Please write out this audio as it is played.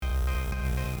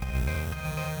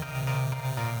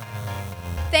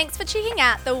Thanks for checking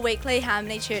out the weekly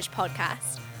Harmony Church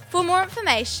podcast. For more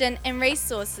information and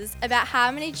resources about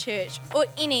Harmony Church or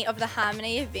any of the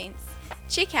Harmony events,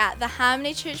 check out the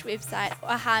Harmony Church website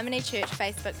or Harmony Church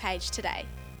Facebook page today.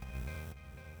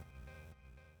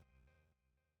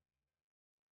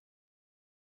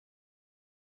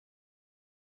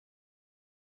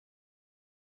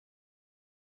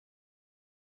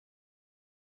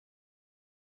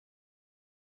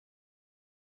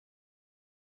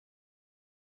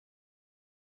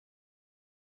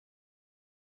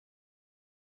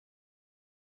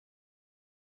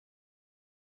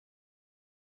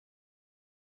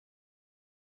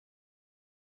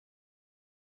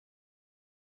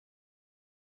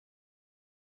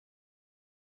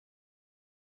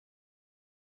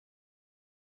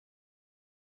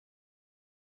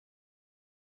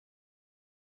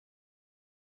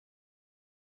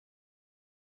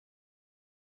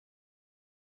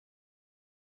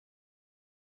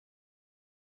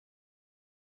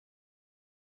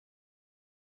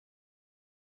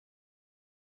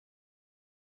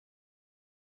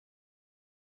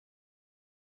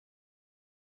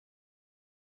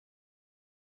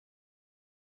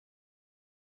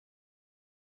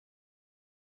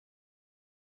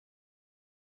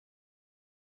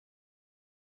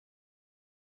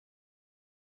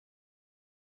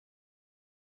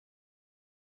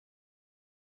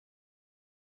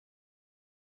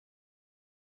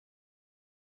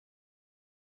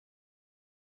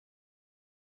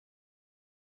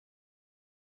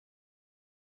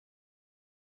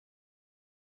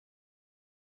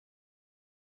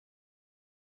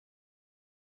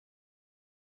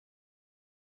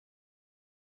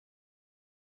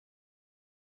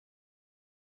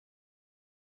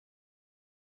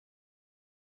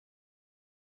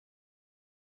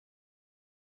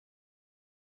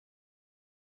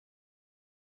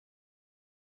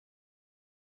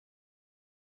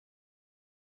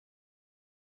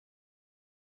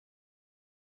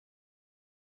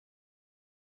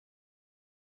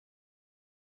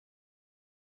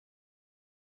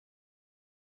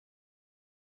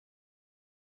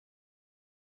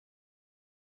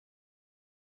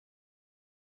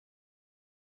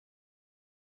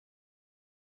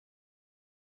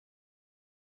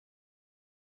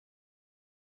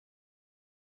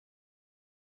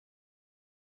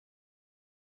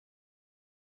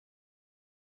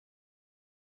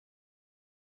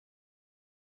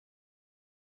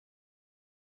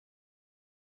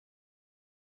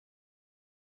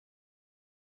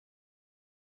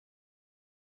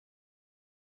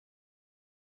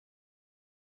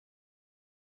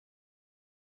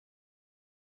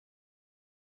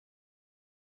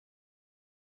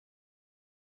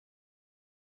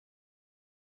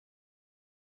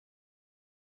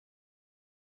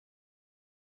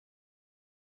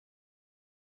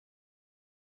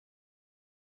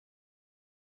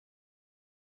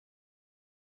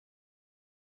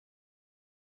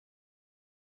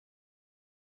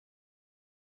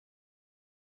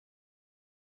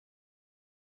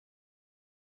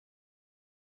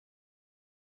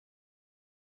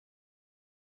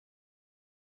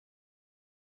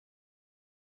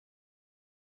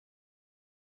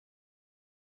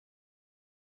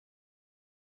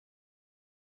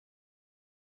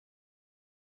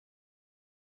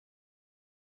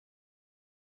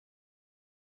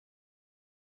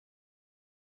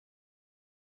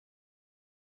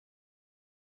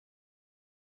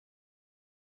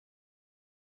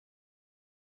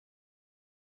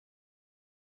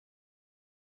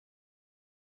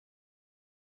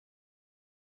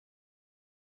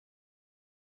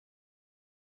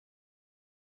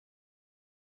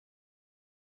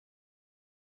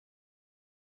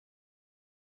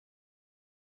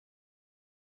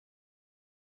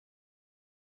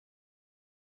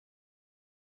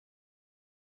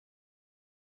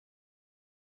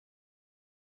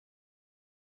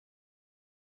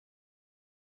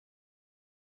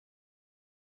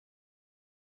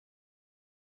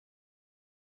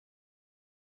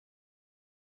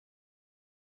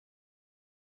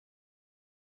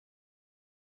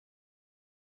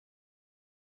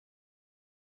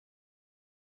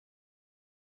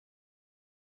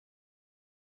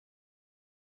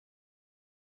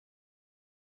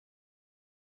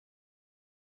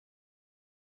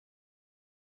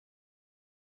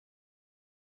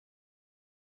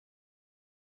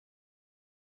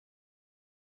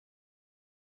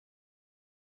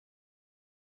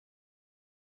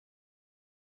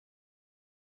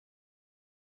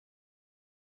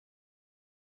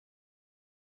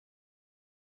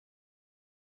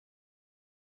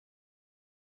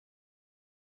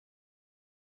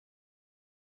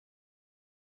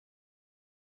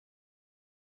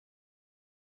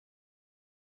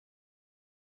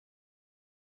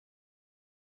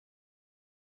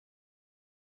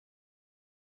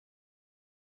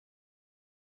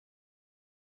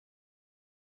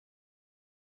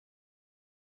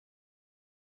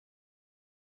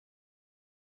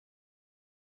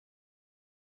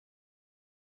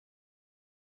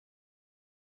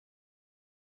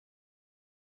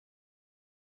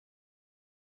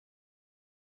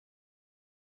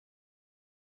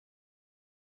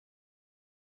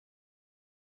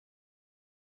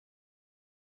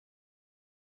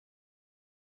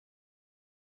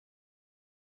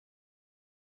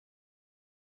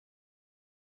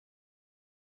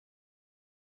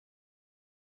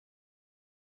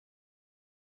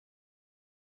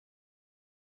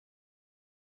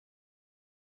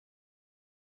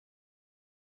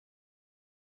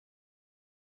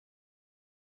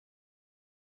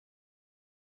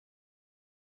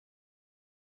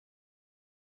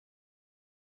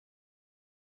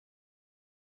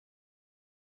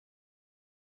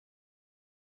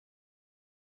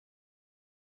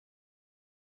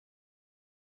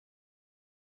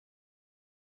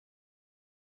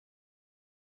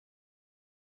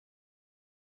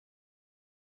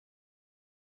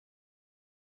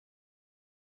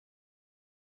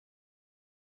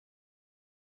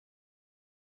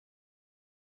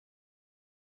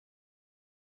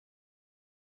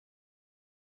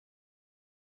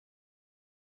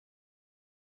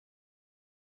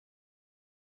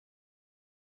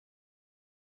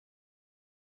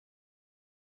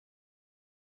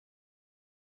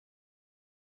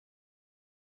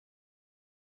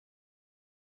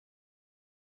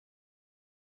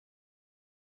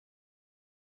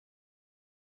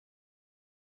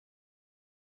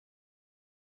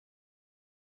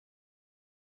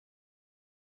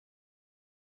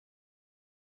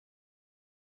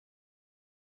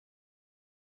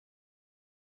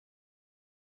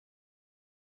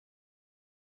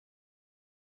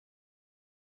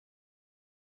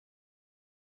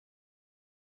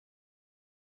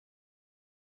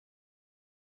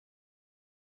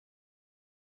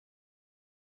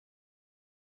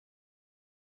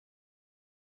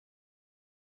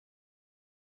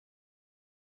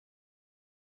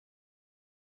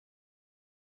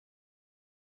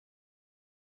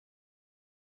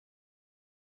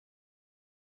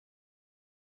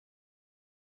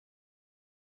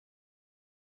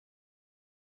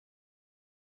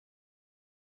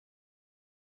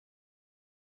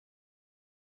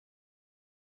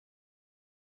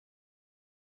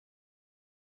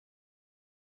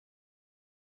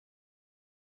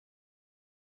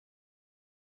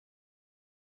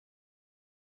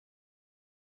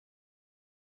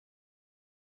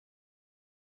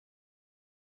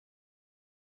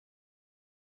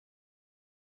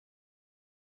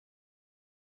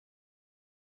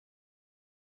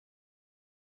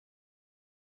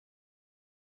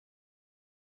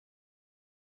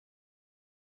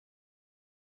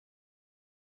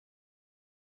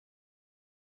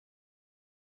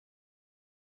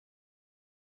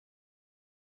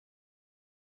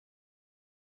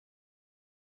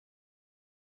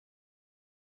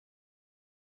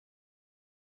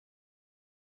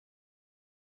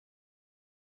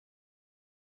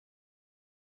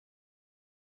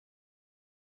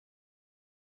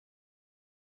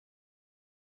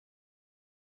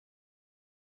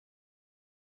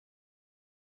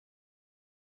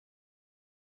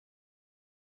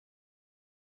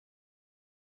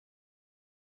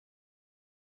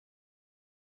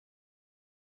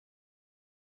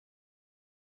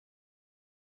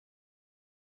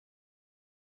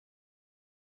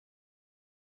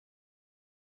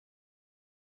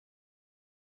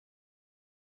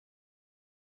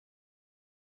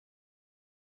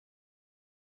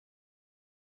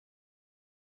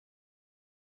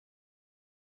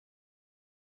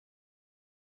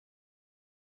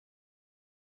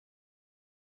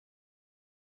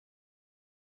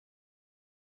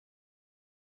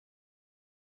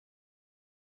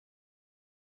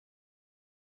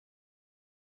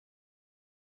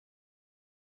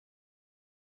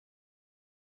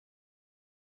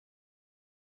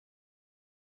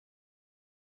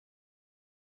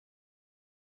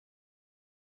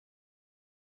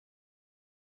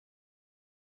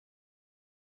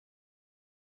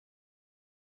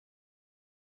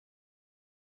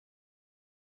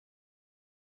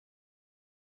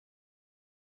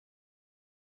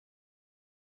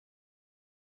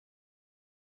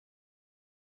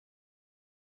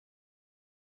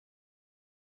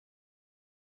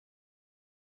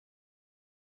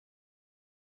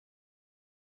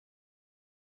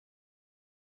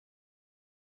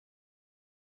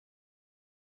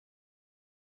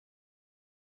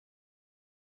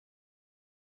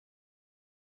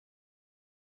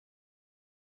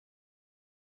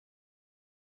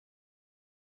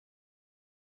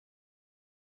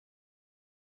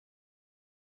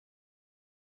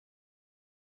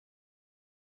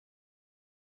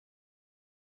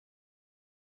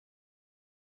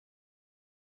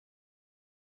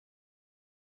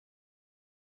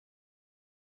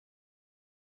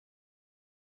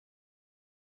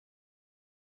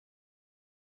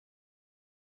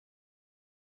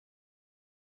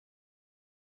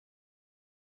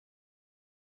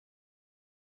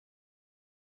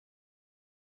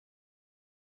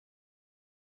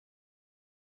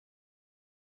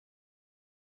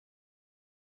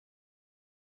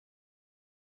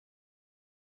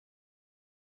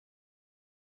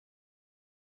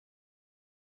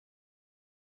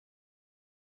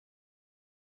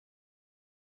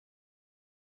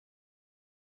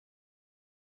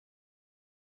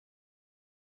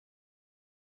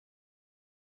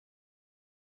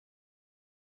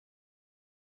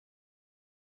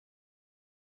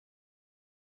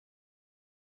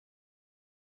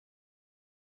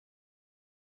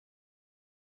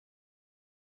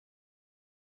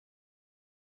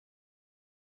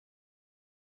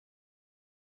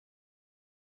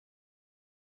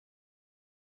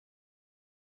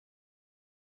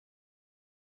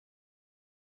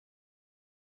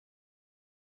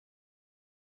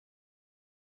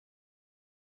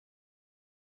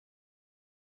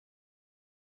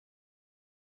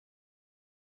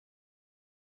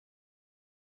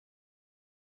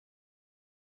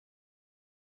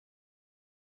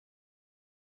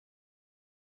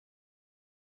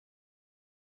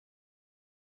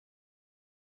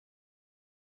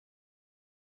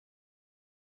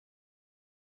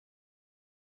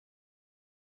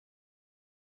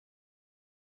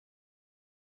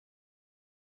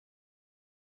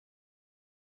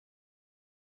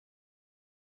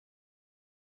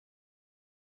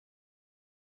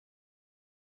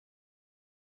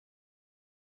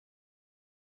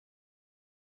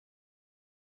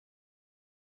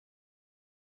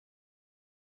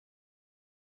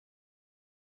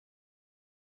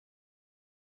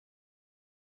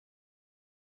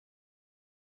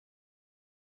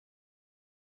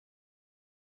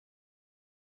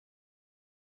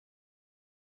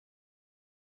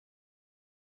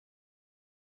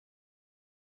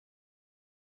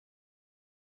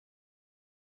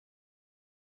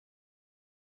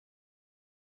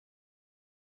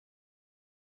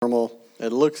 normal.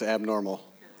 It looks abnormal.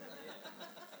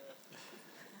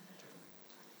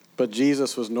 But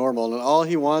Jesus was normal, and all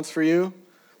he wants for you,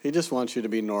 he just wants you to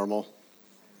be normal.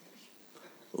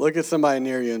 Look at somebody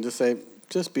near you and just say,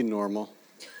 just be normal.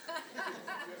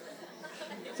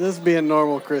 Just be a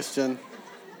normal Christian.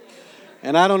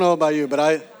 And I don't know about you,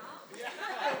 but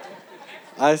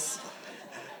I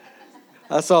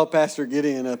saw Pastor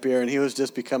Gideon up here, and he was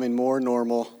just becoming more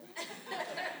normal,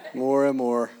 more and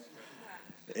more.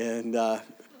 And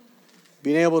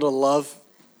being able to love,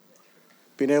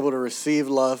 being able to receive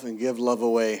love and give love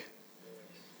away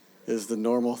is the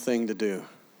normal thing to do.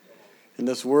 And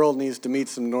this world needs to meet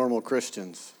some normal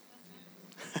Christians.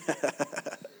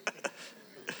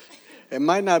 It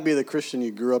might not be the Christian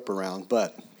you grew up around,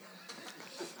 but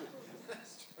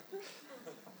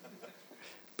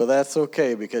that's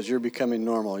okay because you're becoming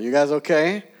normal. You guys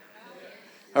okay?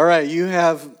 All right, you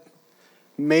have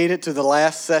made it to the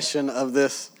last session of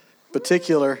this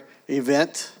particular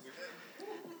event.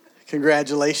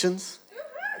 Congratulations.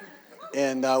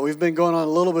 And we've been going on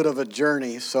a little bit of a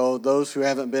journey, so those who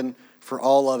haven't been for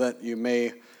all of it, you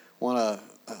may want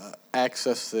to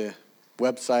access the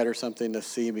website or something to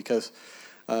see, because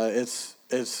it's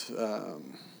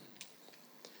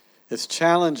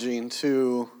challenging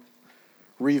to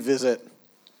revisit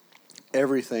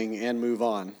everything and move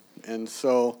on. And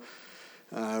so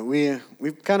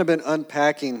we've kind of been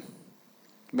unpacking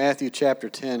Matthew chapter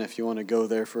 10, if you want to go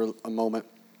there for a moment.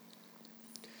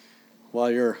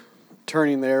 While you're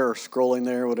turning there or scrolling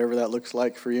there, whatever that looks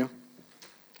like for you,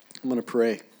 I'm going to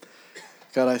pray.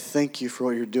 God, I thank you for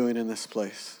what you're doing in this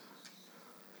place.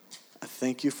 I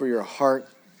thank you for your heart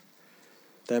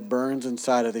that burns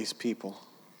inside of these people.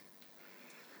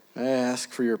 I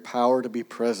ask for your power to be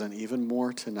present even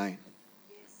more tonight.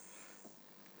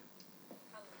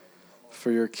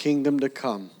 For your kingdom to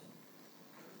come.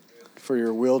 For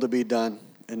your will to be done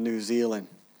in New Zealand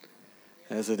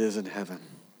as it is in heaven.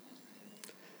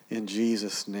 In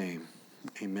Jesus' name,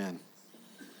 amen.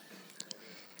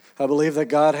 I believe that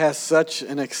God has such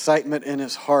an excitement in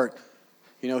his heart.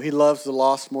 You know, he loves the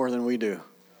lost more than we do.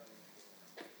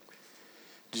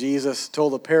 Jesus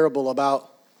told a parable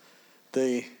about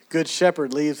the good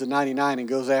shepherd leaves the 99 and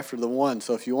goes after the one.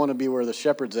 So if you want to be where the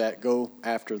shepherd's at, go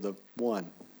after the one.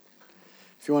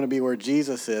 If you want to be where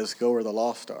Jesus is, go where the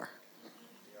lost are.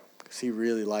 Because he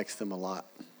really likes them a lot.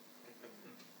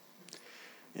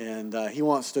 And he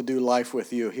wants to do life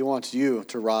with you. He wants you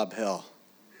to rob hell.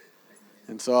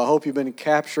 And so I hope you've been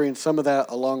capturing some of that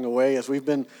along the way. As we've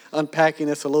been unpacking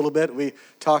this a little bit, we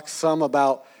talked some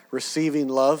about receiving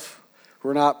love.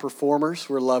 We're not performers,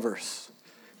 we're lovers.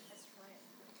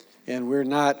 And we're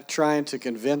not trying to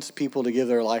convince people to give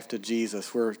their life to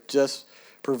Jesus. We're just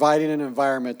providing an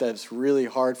environment that's really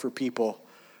hard for people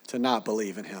to not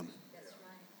believe in him.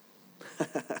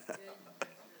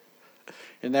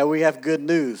 And that we have good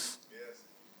news.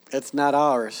 It's not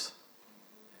ours.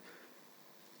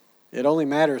 It only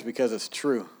matters because it's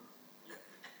true.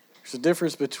 There's a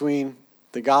difference between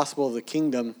the gospel of the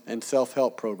kingdom and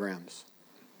self-help programs.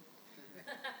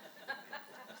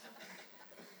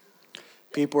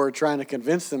 People are trying to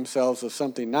convince themselves of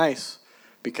something nice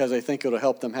because they think it'll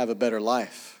help them have a better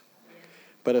life.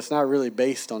 But it's not really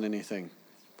based on anything.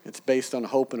 It's based on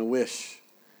hope and a wish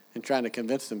and trying to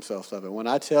convince themselves of it. When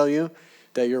I tell you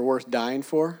that you're worth dying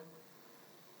for,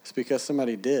 it's because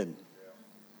somebody did.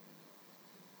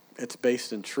 It's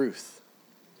based in truth.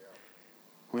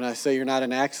 When I say you're not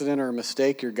an accident or a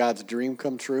mistake, you're God's dream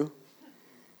come true,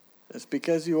 it's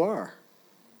because you are.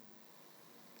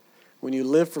 When you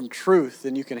live from truth,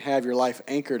 then you can have your life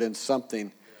anchored in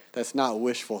something that's not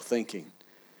wishful thinking.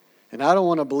 And I don't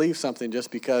want to believe something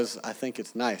just because I think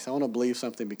it's nice. I want to believe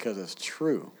something because it's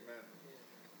true.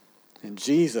 And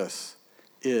Jesus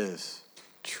is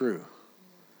true.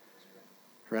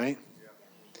 Right?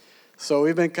 So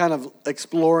we've been kind of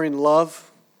exploring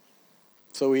love.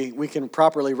 So we can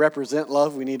properly represent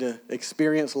love. We need to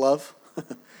experience love.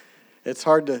 It's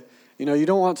hard to, you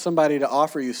don't want somebody to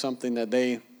offer you something that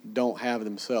they don't have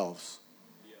themselves.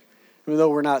 Even though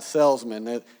we're not salesmen,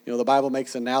 the Bible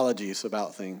makes analogies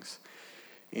about things.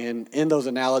 And in those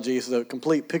analogies, the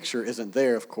complete picture isn't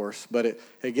there, of course, but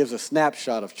it gives a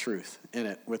snapshot of truth in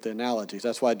it with the analogies.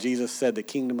 That's why Jesus said the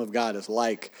kingdom of God is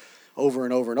like over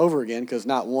and over and over again, because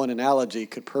not one analogy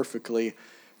could perfectly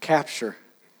capture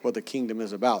what the kingdom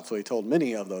is about. So he told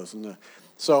many of those.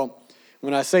 So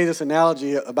when I say this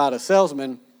analogy about a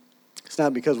salesman, it's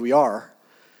not because we are.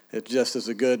 It just is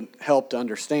a good help to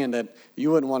understand that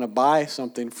you wouldn't want to buy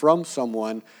something from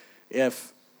someone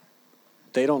if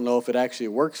they don't know if it actually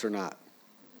works or not.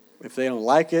 If they don't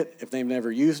like it, if they've never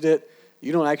used it,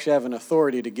 You don't actually have an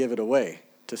authority to give it away,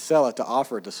 to sell it, to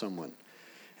offer it to someone.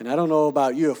 And I don't know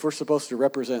about you, if we're supposed to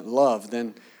represent love,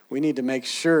 then we need to make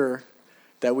sure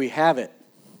that we have it.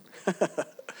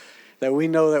 That we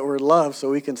know that we're loved so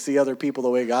we can see other people the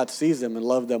way God sees them and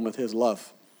love them with his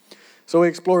love. So we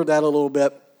explored that a little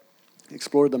bit,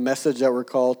 explored the message that we're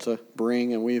called to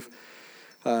bring, and we've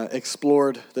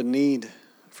explored the need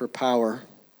for power.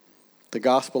 The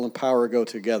gospel and power go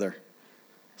together.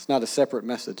 It's not a separate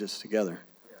message, it's together.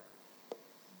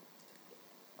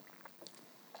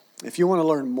 If you want to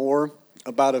learn more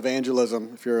about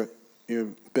evangelism, if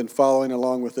you've been following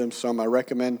along with them some, I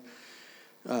recommend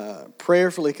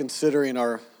prayerfully considering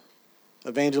our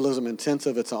evangelism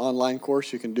intensive. It's an online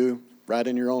course you can do right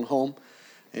in your own home.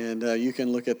 And you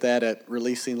can look at that at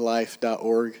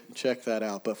releasinglife.org. Check that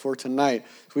out. But for tonight,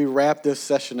 as we wrap this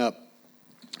session up,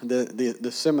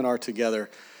 the seminar together,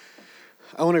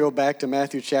 I want to go back to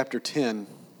Matthew chapter 10.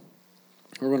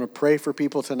 We're going to pray for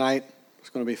people tonight. It's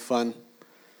going to be fun.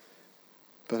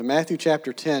 But in Matthew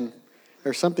chapter 10,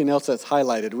 there's something else that's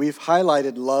highlighted. We've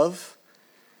highlighted love,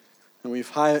 and we've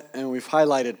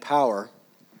highlighted power.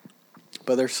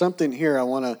 But there's something here I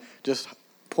want to just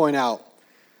point out.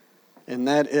 And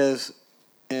that is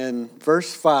in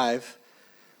verse 5,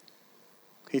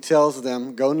 he tells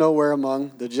them, go nowhere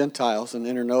among the Gentiles and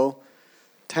enter no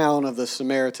town of the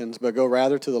Samaritans, but go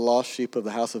rather to the lost sheep of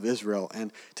the house of Israel.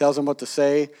 And tells them what to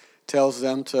say, tells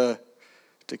them to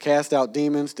cast out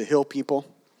demons, to heal people.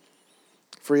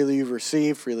 Freely you've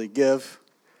received, freely give.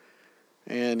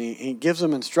 And he gives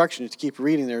them instructions. To keep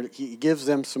reading there, he gives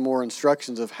them some more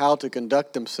instructions of how to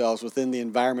conduct themselves within the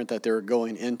environment that they're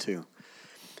going into.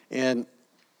 In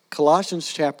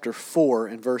Colossians chapter 4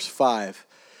 and verse 5,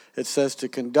 it says to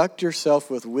conduct yourself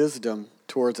with wisdom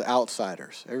towards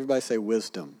outsiders. Everybody say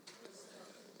wisdom.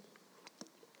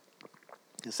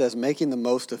 It says making the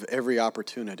most of every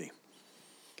opportunity.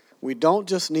 We don't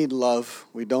just need love.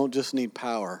 We don't just need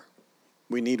power.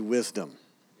 We need wisdom.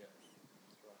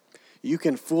 You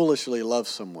can foolishly love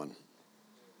someone.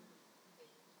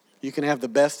 You can have the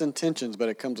best intentions, but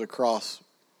it comes across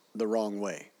the wrong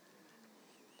way.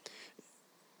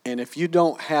 And if you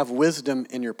don't have wisdom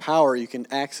in your power, you can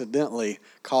accidentally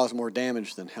cause more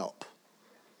damage than help.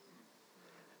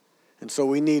 And so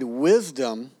we need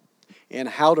wisdom in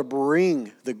how to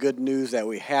bring the good news that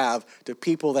we have to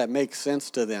people that make sense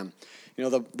to them. You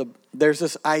know, there's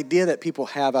this idea that people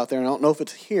have out there, and I don't know if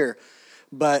it's here,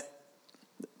 but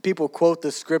people quote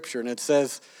this scripture, and it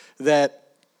says that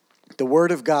the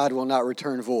word of God will not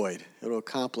return void. It will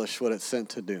accomplish what it's sent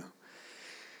to do.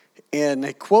 And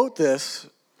they quote this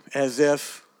as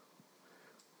if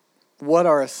what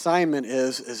our assignment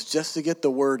is just to get the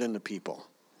word into people.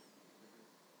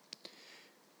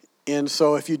 And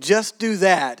so if you just do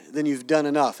that, then you've done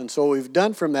enough. And so what we've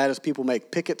done from that is people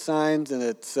make picket signs, and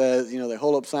it says, they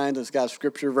hold up signs, and it's got a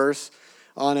scripture verse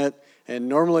on it. And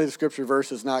normally the scripture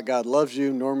verse is not God loves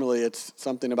you. Normally it's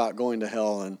something about going to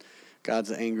hell and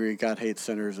God's angry, God hates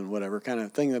sinners, and whatever kind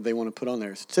of thing that they want to put on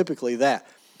there. It's typically that.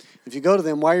 If you go to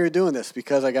them, why are you doing this?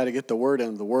 Because I got to get the word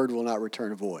in. The word will not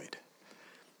return void.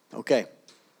 Okay.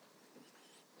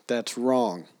 That's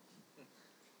wrong.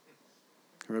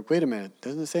 You're like, wait a minute.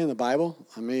 Doesn't it say in the Bible?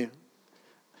 Let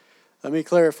me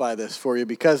clarify this for you.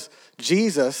 Because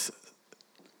Jesus,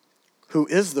 who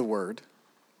is the Word,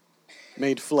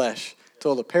 made flesh,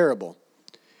 told a parable.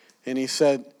 And he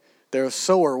said, there a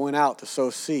sower went out to sow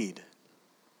seed.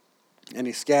 And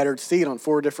he scattered seed on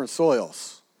 4 different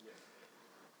soils.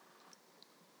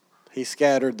 He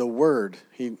scattered the word.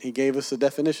 He gave us a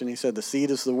definition. He said the seed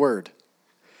is the word.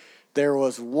 There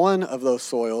was one of those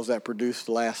soils that produced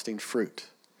lasting fruit.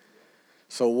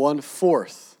 So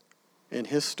 1/4 in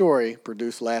his story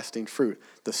produced lasting fruit.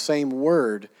 The same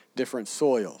word, different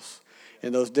soils.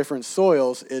 In those different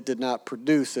soils, it did not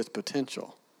produce its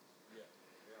potential.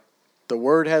 The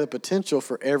word had the potential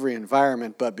for every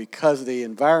environment, but because the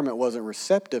environment wasn't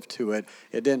receptive to it,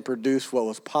 it didn't produce what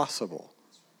was possible.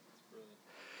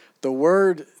 The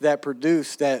word that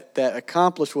produced, that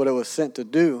accomplished what it was sent to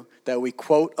do, that we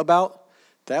quote about,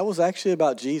 that was actually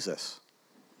about Jesus.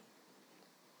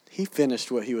 He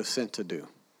finished what he was sent to do.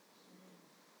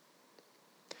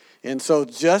 And so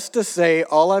just to say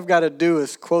all I've got to do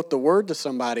is quote the word to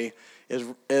somebody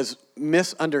is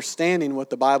misunderstanding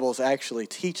what the Bible is actually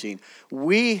teaching.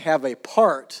 We have a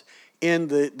part in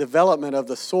the development of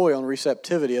the soil and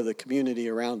receptivity of the community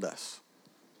around us.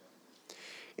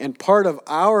 And part of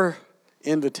our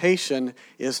invitation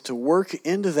is to work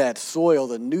into that soil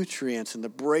the nutrients and the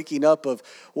breaking up of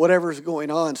whatever's going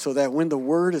on so that when the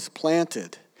word is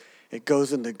planted, it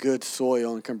goes into good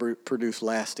soil and can produce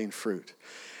lasting fruit.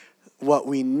 what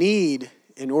we need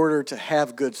in order to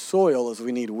have good soil is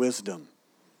we need wisdom.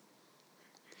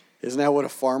 Isn't that what a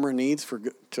farmer needs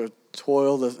to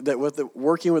toil?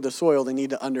 Working with the soil, they need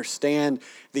to understand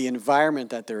the environment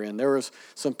that they're in. There was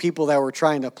some people that were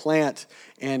trying to plant,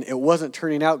 and it wasn't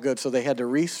turning out good, so they had to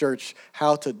research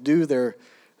how to do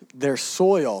their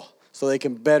soil so they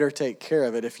can better take care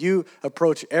of it. If you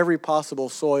approach every possible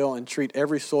soil and treat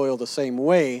every soil the same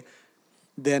way,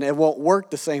 then it won't work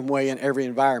the same way in every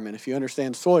environment. If you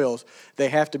understand soils, they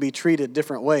have to be treated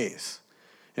different ways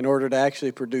in order to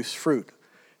actually produce fruit.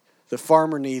 The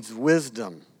farmer needs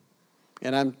wisdom.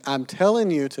 And I'm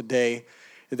telling you today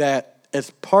that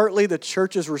it's partly the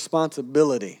church's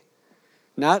responsibility,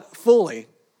 not fully,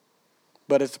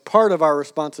 but it's part of our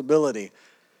responsibility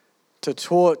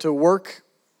to work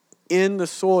in the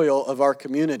soil of our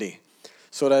community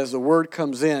so that as the word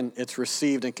comes in, it's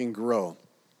received and can grow.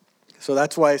 So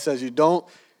that's why he says he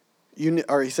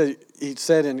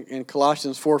said in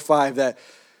Colossians 4:5 that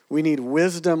we need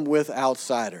wisdom with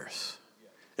outsiders.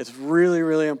 It's really,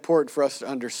 really important for us to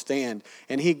understand.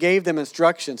 And he gave them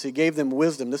instructions. He gave them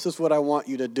wisdom. This is what I want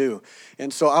you to do.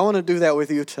 And so I want to do that with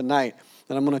you tonight.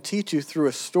 And I'm going to teach you through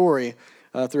a story,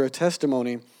 through a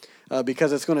testimony,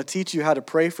 because it's going to teach you how to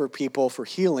pray for people for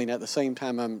healing at the same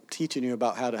time I'm teaching you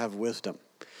about how to have wisdom.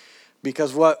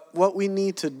 Because what we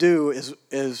need to do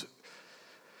is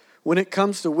when it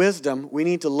comes to wisdom, we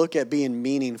need to look at being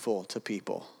meaningful to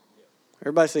people.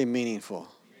 Everybody say meaningful.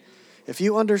 If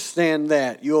you understand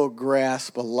that, you'll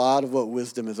grasp a lot of what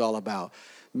wisdom is all about.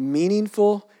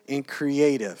 Meaningful and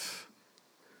creative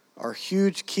are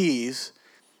huge keys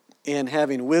in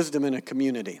having wisdom in a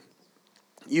community.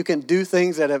 You can do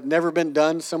things that have never been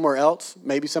done somewhere else,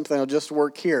 maybe something that'll just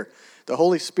work here. The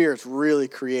Holy Spirit's really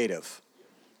creative.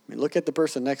 I mean, look at the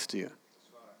person next to you.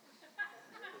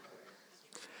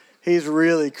 He's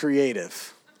really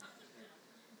creative.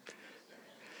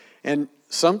 And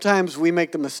sometimes we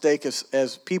make the mistake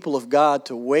as people of God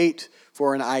to wait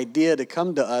for an idea to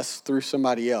come to us through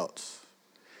somebody else.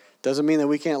 Doesn't mean that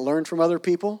we can't learn from other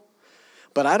people,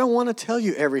 but I don't want to tell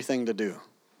you everything to do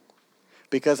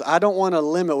because I don't want to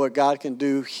limit what God can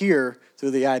do here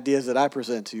through the ideas that I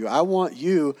present to you. I want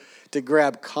you to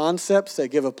grab concepts that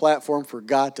give a platform for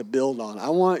God to build on. I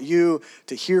want you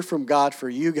to hear from God for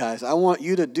you guys. I want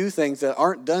you to do things that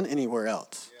aren't done anywhere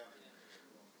else.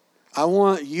 I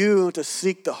want you to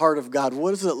seek the heart of God.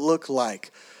 What does it look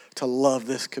like to love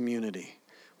this community?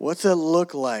 What's it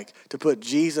look like to put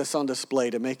Jesus on display,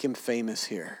 to make him famous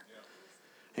here?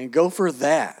 And go for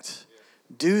that.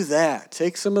 Do that.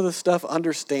 Take some of the stuff,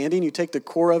 understanding. You take the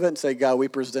core of it and say, God, we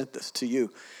present this to you.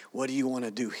 What do you want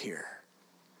to do here?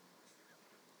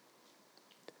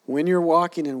 When you're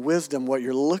walking in wisdom, what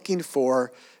you're looking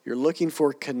for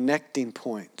connecting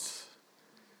points.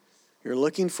 You're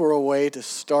looking for a way to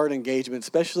start engagement,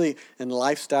 especially in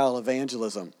lifestyle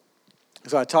evangelism.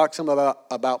 So I talked some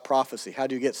about prophecy. How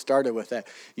do you get started with that?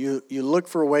 You look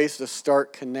for ways to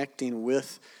start connecting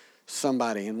with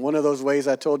somebody. And one of those ways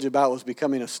I told you about was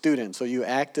becoming a student. So you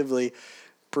actively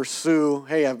pursue,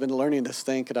 hey, I've been learning this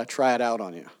thing. Could I try it out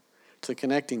on you? It's a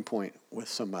connecting point with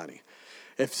somebody.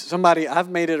 I've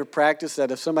made it a practice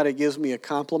that if somebody gives me a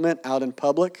compliment out in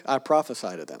public, I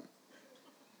prophesy to them.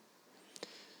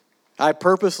 I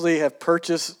purposely have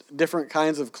purchased different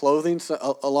kinds of clothing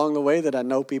along the way that I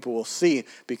know people will see,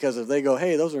 because if they go,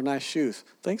 hey, those are nice shoes,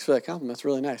 thanks for that compliment, that's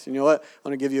really nice. And you know what? I'm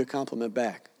going to give you a compliment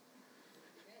back.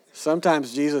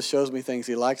 Sometimes Jesus shows me things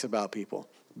he likes about people.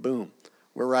 Boom.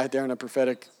 We're right there in a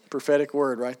prophetic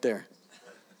word right there.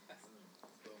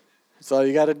 That's all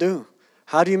you got to do.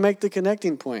 How do you make the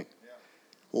connecting point?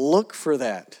 Look for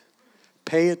that.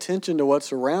 Pay attention to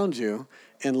what's around you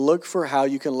and look for how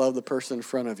you can love the person in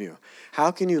front of you. How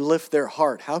can you lift their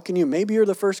heart? Maybe you're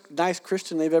the first nice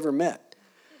Christian they've ever met.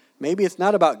 Maybe it's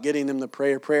not about getting them to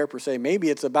pray a prayer per se. Maybe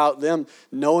it's about them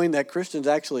knowing that Christians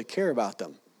actually care about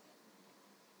them.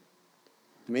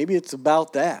 Maybe it's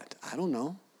about that. I don't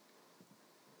know.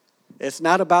 It's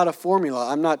not about a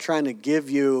formula. I'm not trying to give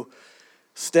you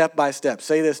step by step.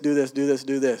 Say this, do this, do this,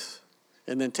 do this.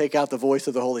 And then take out the voice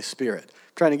of the Holy Spirit.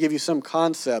 I'm trying to give you some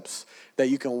concepts that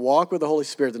you can walk with the Holy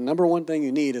Spirit. The number one thing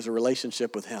you need is a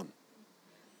relationship with him.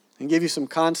 And give you some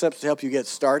concepts to help you get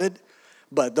started,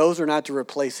 but those are not to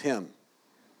replace him.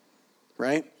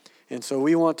 Right? And so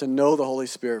we want to know the Holy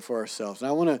Spirit for ourselves.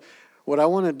 And what I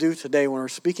want to do today when we're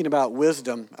speaking about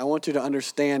wisdom, I want you to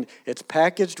understand it's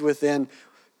packaged within,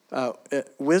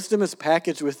 wisdom is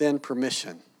packaged within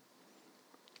permission.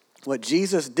 What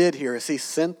Jesus did here is he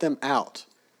sent them out.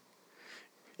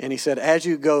 And he said, as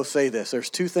you go, say this. There's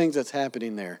two things that's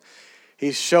happening there.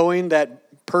 He's showing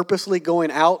that purposely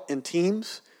going out in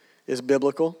teams is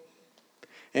biblical.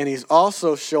 And he's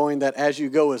also showing that as you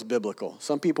go is biblical.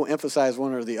 Some people emphasize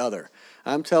one or the other.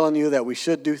 I'm telling you that we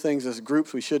should do things as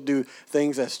groups. We should do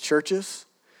things as churches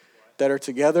that are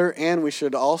together. And we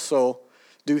should also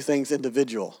do things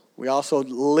individual. We also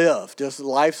live, just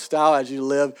lifestyle as you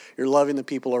live, you're loving the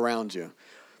people around you.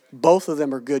 Both of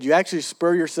them are good. You actually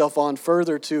spur yourself on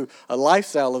further to a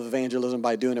lifestyle of evangelism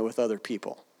by doing it with other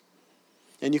people.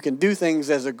 And you can do things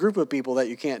as a group of people that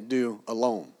you can't do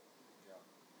alone.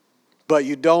 But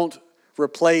you don't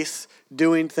replace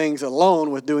doing things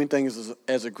alone with doing things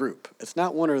as a group. It's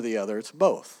not one or the other, it's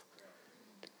both.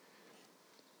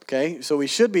 Okay, so we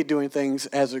should be doing things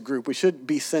as a group. We should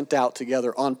be sent out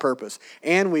together on purpose.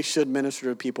 And we should minister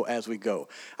to people as we go.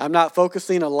 I'm not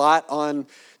focusing a lot on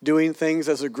doing things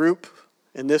as a group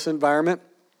in this environment.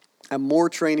 I'm more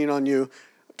training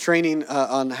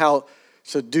on how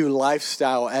to do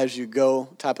lifestyle as you go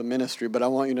type of ministry. But I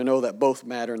want you to know that both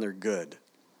matter and they're good.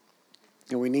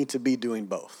 And we need to be doing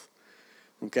both.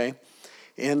 Okay?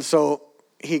 And so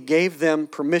he gave them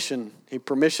permission. He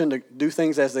permission to do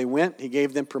things as they went. He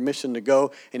gave them permission to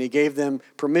go. And he gave them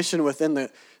permission within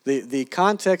the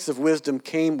context of wisdom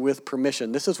came with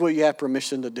permission. This is what you have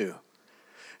permission to do.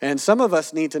 And some of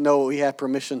us need to know what we have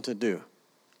permission to do.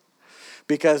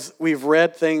 Because we've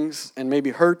read things and maybe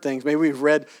heard things. Maybe we've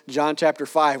read John chapter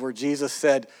 5 where Jesus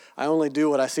said, I only do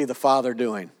what I see the Father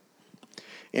doing.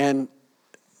 And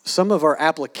some of our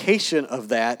application of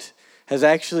that has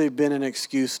actually been an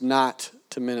excuse not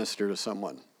to minister to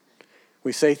someone.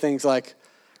 We say things like,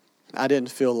 I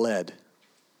didn't feel led.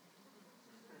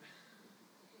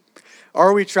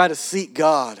 Or we try to seek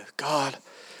God. God,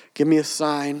 give me a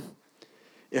sign.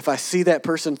 If I see that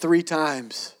person 3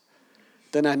 times,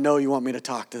 then I know you want me to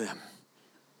talk to them.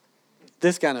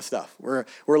 This kind of stuff. We're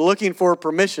looking for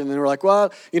permission, and we're like,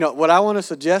 well, what I want to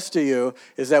suggest to you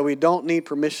is that we don't need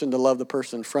permission to love the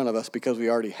person in front of us because we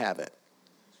already have it.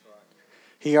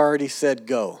 He already said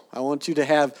go. I want you to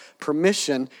have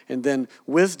permission, and then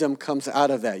wisdom comes out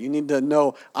of that. You need to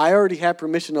know, I already have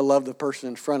permission to love the person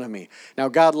in front of me. Now,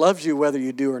 God loves you whether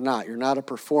you do or not. You're not a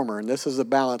performer, and this is a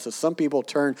balance. As some people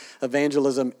turn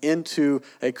evangelism into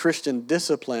a Christian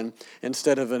discipline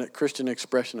instead of a Christian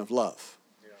expression of love.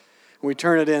 We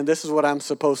turn it in, this is what I'm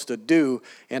supposed to do,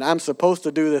 and I'm supposed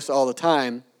to do this all the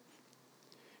time.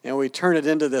 And we turn it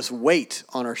into this weight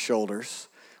on our shoulders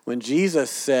when Jesus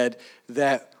said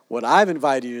that what I've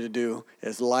invited you to do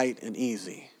is light and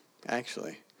easy,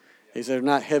 actually. He said they're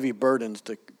not heavy burdens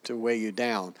to weigh you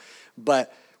down.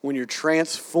 But when you're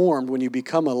transformed, when you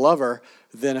become a lover,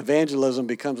 then evangelism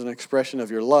becomes an expression of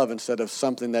your love instead of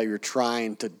something that you're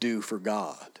trying to do for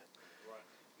God.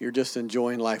 You're just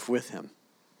enjoying life with him.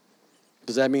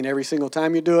 Does that mean every single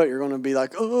time you do it, you're going to be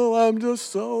like, oh, I'm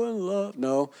just so in love?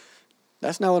 No,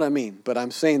 that's not what I mean. But I'm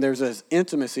saying there's this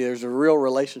intimacy, there's a real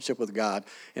relationship with God,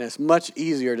 and it's much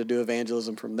easier to do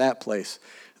evangelism from that place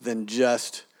than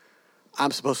just, I'm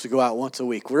supposed to go out once a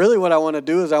week. Really what I want to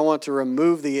do is I want to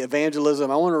remove the evangelism.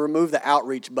 I want to remove the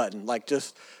outreach button, like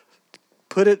just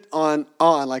put it on.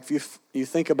 Like if you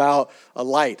think about a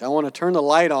light. I want to turn the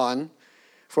light on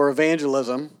for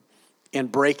evangelism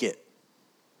and break it.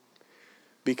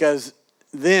 Because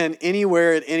then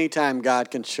anywhere at any time God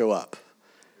can show up.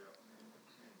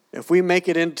 If we make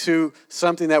it into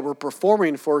something that we're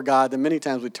performing for God, then many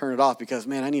times we turn it off because,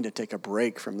 man, I need to take a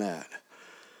break from that.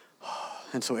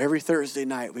 And so every Thursday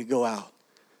night we go out.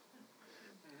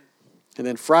 And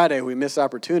then Friday we miss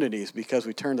opportunities because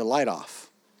we turn the light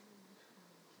off.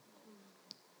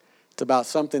 It's about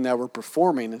something that we're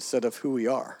performing instead of who we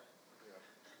are.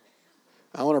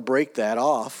 I want to break that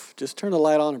off. Just turn the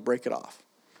light on and break it off.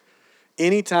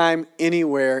 Anytime,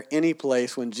 anywhere, any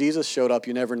place, when Jesus showed up,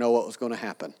 you never know what was going to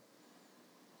happen.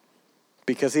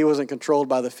 Because he wasn't controlled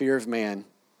by the fear of man.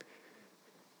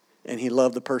 And he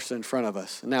loved the person in front of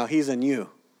us. Now he's in you.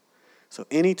 So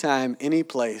anytime, any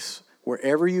place,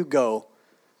 wherever you go,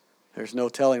 there's no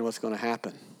telling what's going to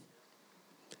happen.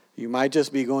 You might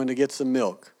just be going to get some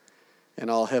milk and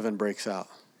all heaven breaks out.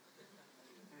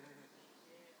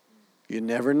 You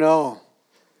never know.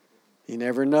 You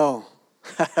never know.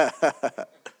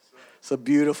 It's a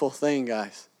beautiful thing,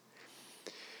 guys.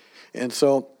 And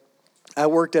so I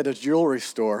worked at a jewelry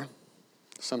store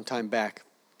some time back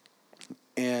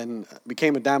and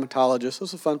became a diamondologist. It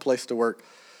was a fun place to work.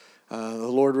 The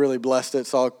Lord really blessed it.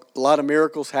 Saw a lot of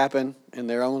miracles happen in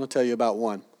there. I want to tell you about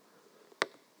one.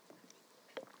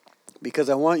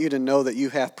 Because I want you to know that you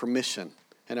have permission.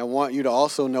 And I want you to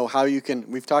also know how you can,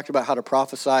 we've talked about how to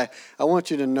prophesy. I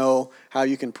want you to know how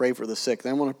you can pray for the sick.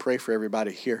 Then I want to pray for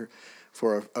everybody here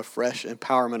for a fresh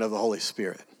empowerment of the Holy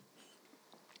Spirit.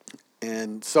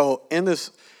 And so in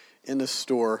this in the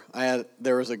store.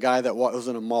 There was a guy that was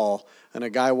in a mall, and a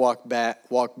guy walked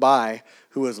by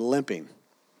who was limping.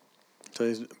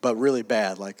 But really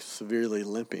bad, like severely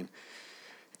limping.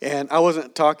 And I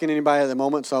wasn't talking to anybody at the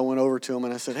moment, so I went over to him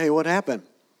and I said, "Hey, what happened?"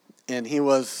 And he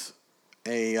was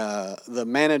the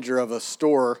manager of a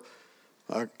store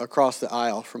across the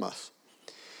aisle from us.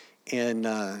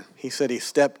 And he said he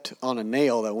stepped on a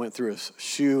nail that went through his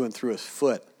shoe and through his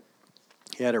foot.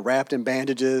 He had it wrapped in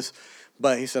bandages,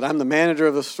 but he said, "I'm the manager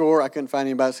of the store. I couldn't find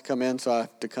anybody to come in, so I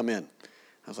have to come in."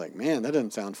 I was like, "Man, that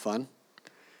doesn't sound fun."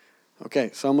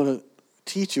 Okay, so I'm going to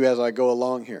teach you as I go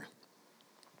along here.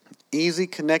 Easy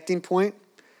connecting point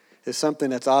is something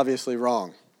that's obviously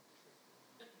wrong.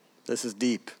 This is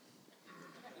deep.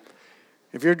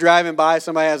 If you're driving by,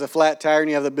 somebody has a flat tire and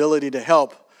you have the ability to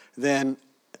help, then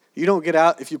you don't get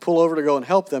out. If you pull over to go and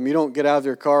help them, you don't get out of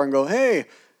your car and go, "Hey,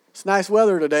 it's nice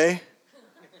weather today."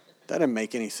 That doesn't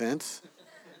make any sense.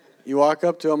 You walk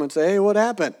up to them and say, "Hey, what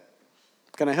happened?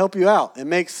 Can I help you out?" It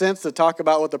makes sense to talk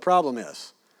about what the problem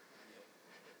is.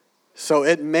 So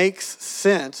it makes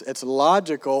sense. It's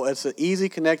logical. It's an easy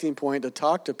connecting point to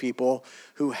talk to people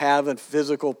who have a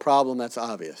physical problem that's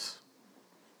obvious.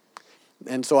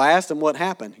 And so I asked him what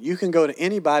happened. You can go to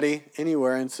anybody,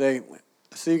 anywhere, and say,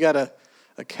 "I see you got a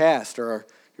cast, or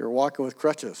you're walking with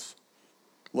crutches.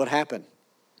 What happened?"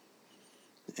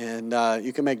 And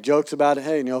you can make jokes about it.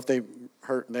 "Hey, if they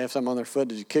have something on their foot,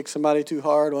 did you kick somebody too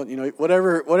hard?" Well,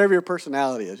 whatever your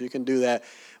personality is, you can do that.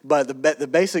 But the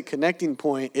basic connecting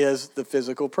point is the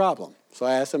physical problem. So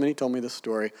I asked him, and he told me the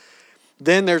story.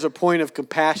 Then there's a point of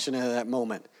compassion at that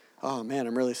moment. "Oh, man,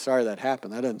 I'm really sorry that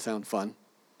happened. That doesn't sound fun."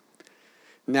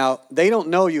 Now, they don't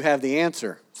know you have the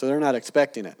answer, so they're not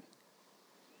expecting it.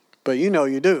 But you know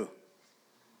you do.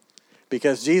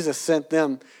 Because Jesus sent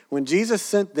them. When Jesus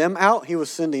sent them out, he was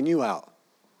sending you out.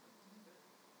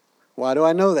 Why do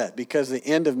I know that? Because the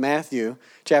end of Matthew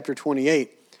chapter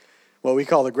 28, what we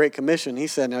call the Great Commission, he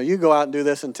said, "Now you go out and do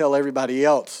this and tell everybody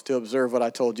else to observe what I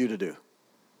told you to do."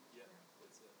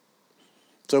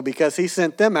 So because he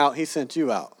sent them out, he sent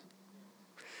you out.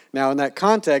 Now in that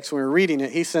context, when we're reading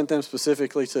it, he sent them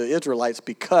specifically to the Israelites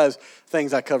because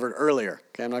things I covered earlier.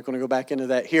 Okay, I'm not going to go back into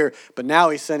that here. But now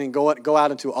he's sending, go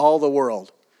out into all the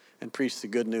world and preach the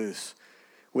good news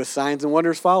with signs and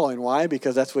wonders following. Why?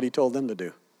 Because that's what he told them to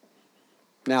do.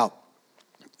 Now,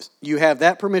 you have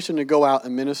that permission to go out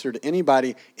and minister to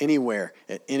anybody, anywhere,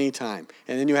 at any time.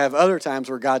 And then you have other times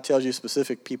where God tells you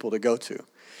specific people to go to.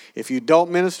 If you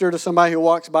don't minister to somebody who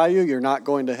walks by you, you're not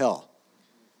going to hell.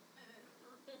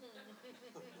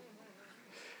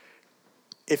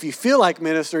 If you feel like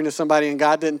ministering to somebody and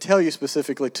God didn't tell you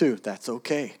specifically to, that's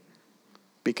okay.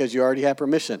 Because you already have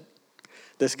permission.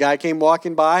 This guy came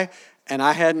walking by, and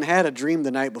I hadn't had a dream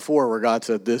the night before where God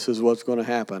said, "This is what's going to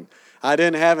happen." I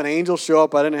didn't have an angel show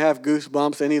up. I didn't have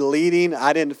goosebumps, any leading.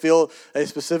 I didn't feel a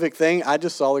specific thing. I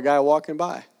just saw the guy walking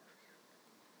by.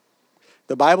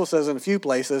 The Bible says in a few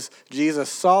places, Jesus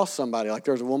saw somebody. Like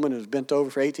there was a woman who was bent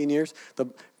over for 18 years.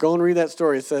 Go and read that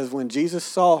story. It says when Jesus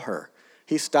saw her,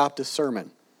 he stopped his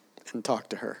sermon and talked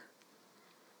to her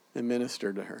and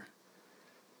ministered to her.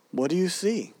 What do you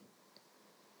see?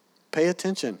 Pay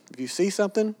attention. If you see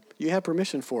something, you have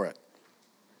permission for it.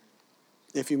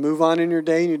 If you move on in your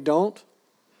day and you don't,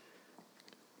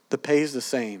 the pay's the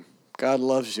same. God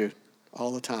loves you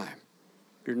all the time.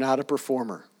 You're not a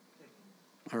performer.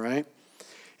 All right?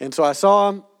 And so I saw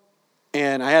him,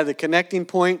 and I had the connecting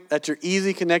point. That's your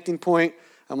easy connecting point.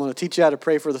 I'm going to teach you how to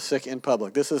pray for the sick in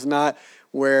public. This is not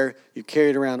where you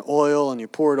carried around oil and you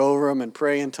pour it over them and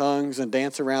pray in tongues and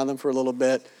dance around them for a little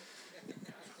bit.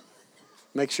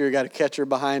 Make sure you got a catcher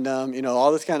behind them.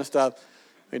 All this kind of stuff.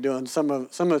 We're doing some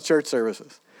of the church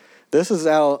services. This is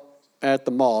out at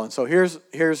the mall. And so here's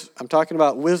I'm talking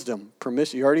about wisdom,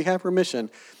 permission. You already have permission,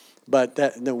 but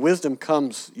the wisdom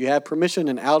comes, you have permission,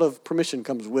 and out of permission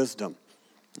comes wisdom.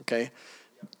 Okay?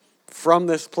 From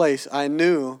this place, I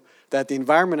knew that the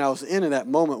environment I was in that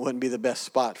moment wouldn't be the best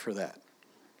spot for that.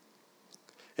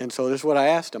 And so this is what I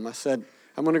asked him. I said,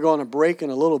 "I'm going to go on a break in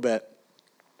a little bit.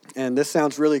 And this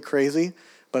sounds really crazy,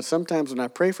 but sometimes when I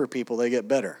pray for people, they get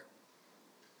better."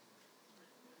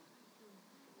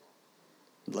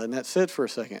 Letting that sit for a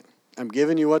second. I'm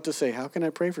giving you what to say. How can I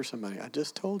pray for somebody? I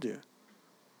just told you.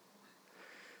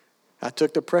 I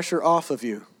took the pressure off of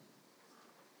you.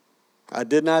 I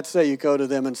did not say you go to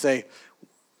them and say,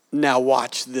 "Now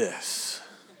watch this."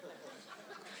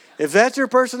 If that's your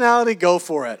personality, go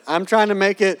for it. I'm trying to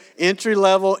make it entry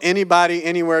level. Anybody,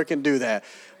 anywhere can do that.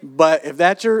 But if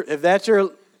that's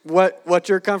your what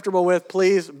you're comfortable with,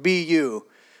 please be you.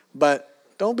 But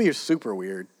don't be super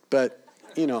weird. But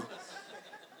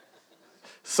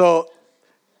So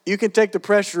you can take the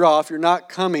pressure off. You're not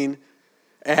coming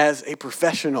as a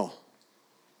professional,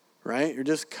 right? You're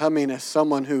just coming as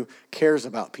someone who cares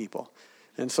about people.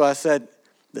 And so I said,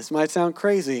 this might sound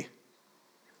crazy.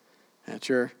 That's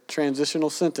your transitional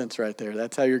sentence right there.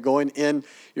 That's how you're going in.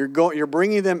 You're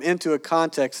bringing them into a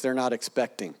context they're not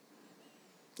expecting.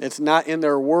 It's not in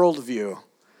their worldview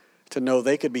to know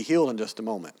they could be healed in just a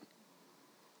moment.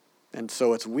 And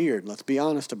so it's weird. Let's be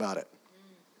honest about it.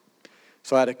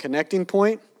 So I had a connecting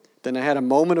point. Then I had a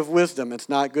moment of wisdom. It's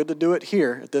not good to do it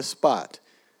here at this spot.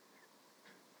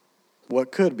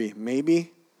 What could be?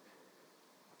 Maybe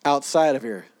outside of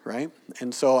here, right?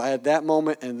 And so I had that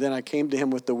moment, and then I came to him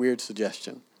with the weird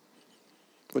suggestion,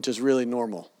 which is really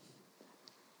normal.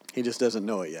 He just doesn't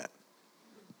know it yet.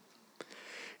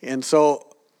 And so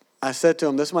I said to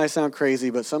him, this might sound crazy,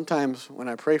 but sometimes when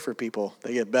I pray for people,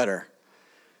 they get better.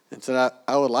 And said,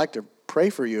 I would like to pray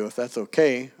for you if that's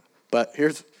okay, but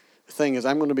here's the thing is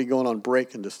I'm going to be going on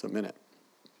break in just a minute.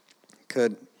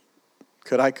 Could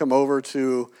I come over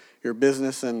to your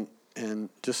business and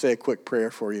just say a quick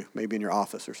prayer for you, maybe in your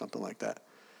office or something like that?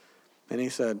 And he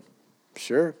said,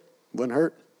 sure, wouldn't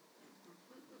hurt.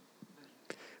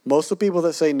 Most of the people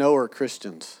that say no are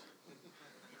Christians.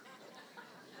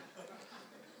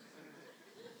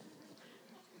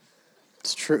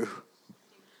 It's true.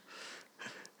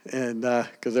 And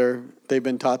because they've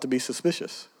been taught to be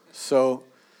suspicious. So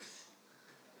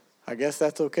I guess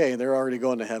that's okay. They're already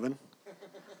going to heaven.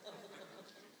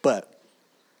 But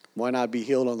why not be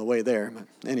healed on the way there? But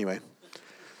anyway.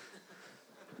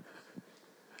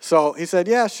 So he said,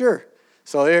 yeah, sure.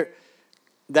 So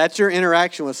that's your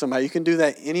interaction with somebody. You can do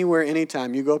that anywhere,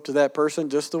 anytime. You go up to that person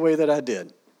just the way that I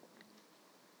did.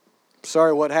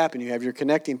 Sorry, what happened? You have your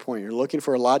connecting point. You're looking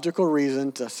for a logical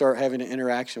reason to start having an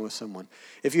interaction with someone.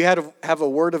 If you have a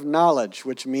word of knowledge,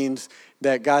 which means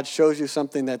that God shows you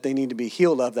something that they need to be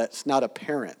healed of that's not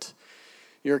apparent.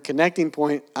 Your connecting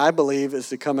point, I believe, is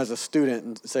to come as a student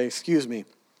and say, excuse me,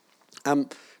 I'm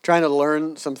trying to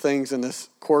learn some things in this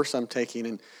course I'm taking,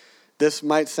 and this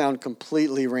might sound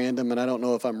completely random, and I don't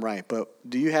know if I'm right, but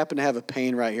do you happen to have a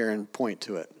pain right here, and point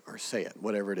to it or say it,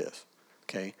 whatever it is,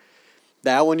 okay?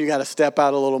 That one you got to step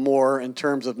out a little more in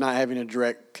terms of not having a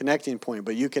direct connecting point,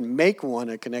 but you can make one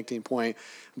a connecting point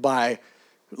by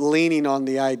leaning on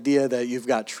the idea that you've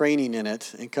got training in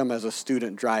it and come as a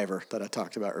student driver that I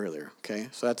talked about earlier, okay?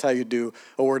 So that's how you do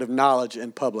a word of knowledge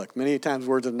in public. Many times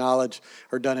words of knowledge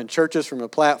are done in churches from a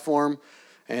platform,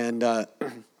 and I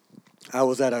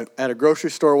was at a grocery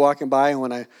store walking by, and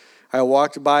when I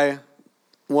walked by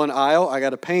one aisle, I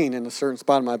got a pain in a certain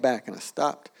spot in my back, and I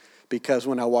stopped. Because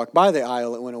when I walked by the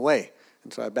aisle, it went away.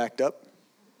 And so I backed up.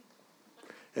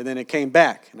 And then it came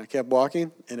back. And I kept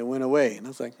walking, and it went away. And I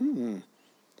was like, maybe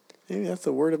that's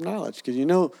a word of knowledge. Because you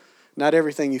know, not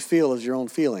everything you feel is your own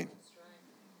feeling.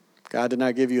 God did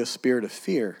not give you a spirit of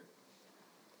fear.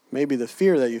 Maybe the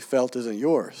fear that you felt isn't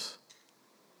yours.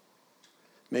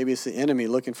 Maybe it's the enemy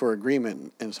looking for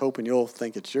agreement and is hoping you'll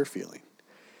think it's your feeling.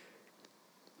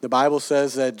 The Bible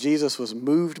says that Jesus was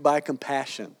moved by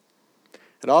compassion.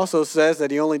 It also says that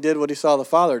he only did what he saw the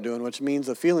Father doing, which means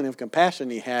the feeling of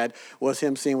compassion he had was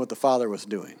him seeing what the Father was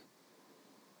doing.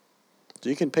 So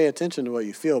you can pay attention to what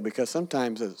you feel, because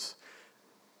sometimes it's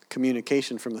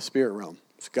communication from the spirit realm.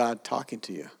 It's God talking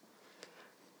to you.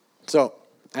 So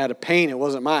I had a pain. It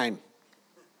wasn't mine.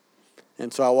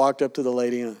 And so I walked up to the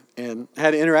lady and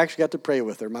had an interaction, got to pray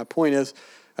with her. My point is,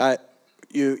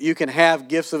 you can have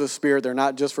gifts of the Spirit. They're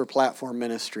not just for platform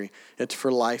ministry. It's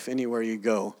for life anywhere you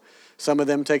go. Some of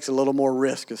them takes a little more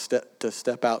risk to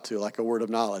step out to, like a word of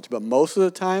knowledge. But most of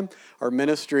the time, our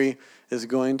ministry is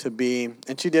going to be,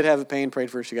 and she did have a pain,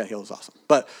 prayed for her, she got healed, it was awesome.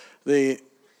 But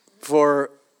for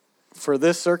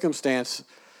this circumstance,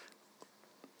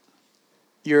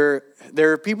 there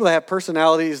are people that have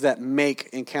personalities that make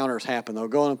encounters happen. They'll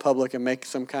go in public and make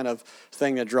some kind of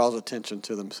thing that draws attention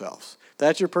to themselves. If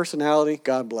that's your personality,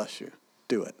 God bless you.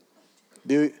 Do it.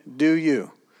 Do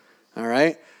you. All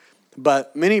right?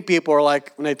 But many people are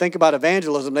like, when they think about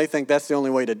evangelism, they think that's the only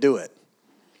way to do it.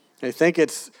 They think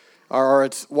it's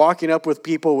walking up with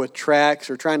people with tracts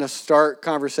or trying to start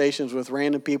conversations with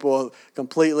random people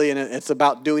completely, and it's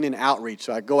about doing an outreach.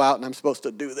 So I go out and I'm supposed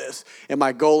to do this, and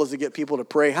my goal is to get people to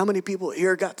pray. How many people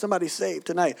here got somebody saved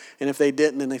tonight? And if they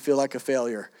didn't, then they feel like a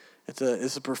failure.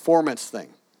 It's a performance thing,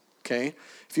 okay?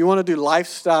 If you want to do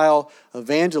lifestyle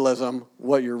evangelism,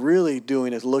 what you're really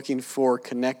doing is looking for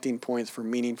connecting points for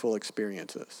meaningful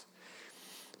experiences.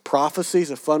 Prophecy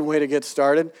is a fun way to get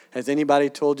started. Has anybody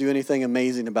told you anything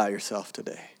amazing about yourself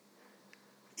today?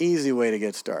 Easy way to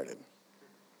get started.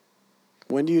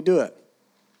 When do you do it?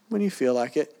 When you feel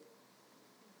like it.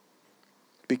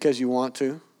 because you want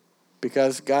to,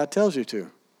 because God tells you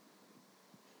to.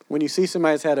 When you see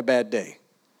somebody that's had a bad day,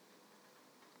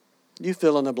 you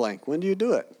fill in the blank. When do you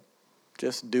do it?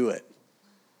 Just do it.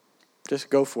 Just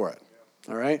go for it.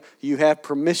 All right? You have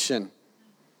permission.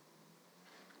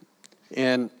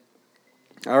 And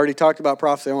I already talked about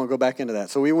prophecy. I won't go back into that.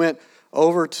 So we went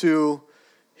over to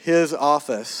his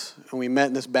office, and we met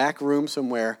in this back room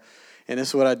somewhere, and this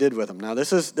is what I did with him. Now,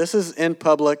 this is in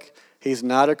public. He's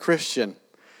not a Christian.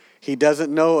 He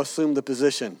doesn't know assume the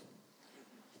position.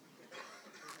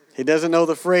 He doesn't know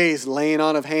the phrase laying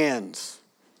on of hands.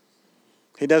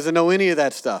 He doesn't know any of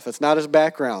that stuff. It's not his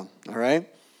background, all right?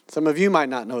 Some of you might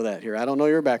not know that here. I don't know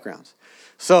your backgrounds.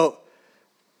 So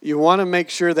you want to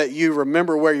make sure that you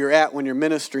remember where you're at when you're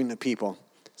ministering to people.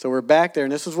 So we're back there,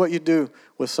 and this is what you do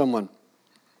with someone.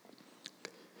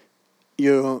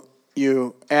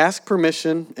 You ask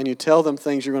permission, and you tell them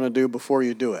things you're going to do before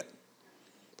you do it.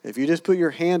 If you just put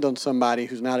your hand on somebody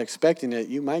who's not expecting it,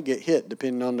 you might get hit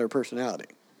depending on their personality.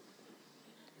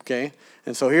 Okay?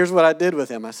 And so here's what I did with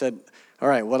him. I said, all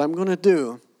right, what I'm going to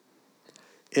do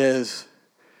is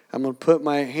I'm going to put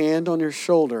my hand on your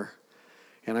shoulder,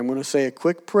 and I'm going to say a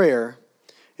quick prayer,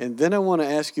 and then I want to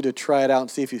ask you to try it out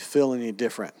and see if you feel any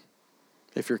different,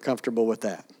 if you're comfortable with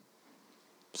that.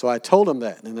 So I told him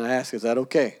that, and then I asked, is that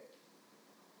okay?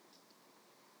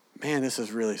 Man, this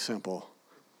is really simple.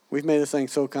 We've made this thing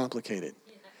so complicated.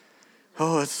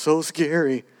 Oh, it's so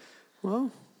scary. Well,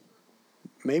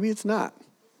 maybe it's not.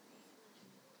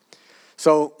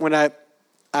 So when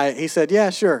he said, yeah,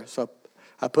 sure. So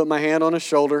I put my hand on his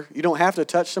shoulder. You don't have to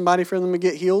touch somebody for them to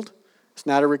get healed. It's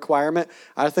not a requirement.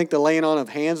 I think the laying on of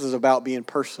hands is about being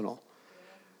personal.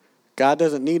 God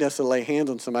doesn't need us to lay hands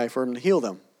on somebody for him to heal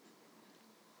them.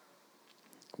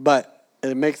 But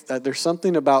there's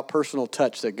something about personal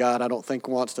touch that God, I don't think,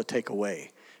 wants to take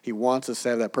away. He wants us to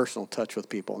have that personal touch with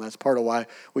people. And that's part of why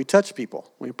we touch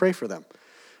people. We pray for them.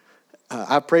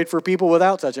 I've prayed for people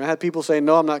without touching. I had people say,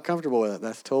 no, I'm not comfortable with it.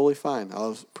 That's totally fine. I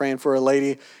was praying for a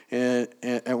lady, and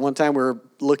at one time we were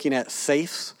looking at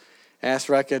safes. I asked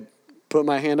her if I could put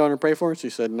my hand on her and pray for her. She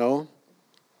said, no.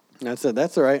 And I said,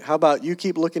 that's all right. How about you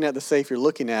keep looking at the safe you're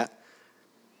looking at,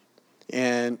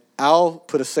 and I'll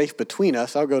put a safe between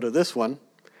us. I'll go to this one,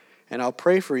 and I'll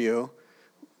pray for you,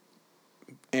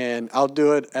 and I'll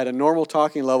do it at a normal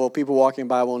talking level. People walking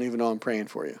by won't even know I'm praying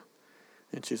for you.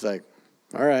 And she's like,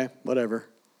 all right, whatever.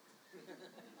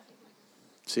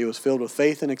 She was filled with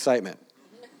faith and excitement.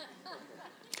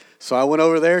 So I went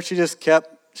over there. She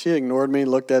ignored me,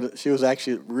 looked at it. She was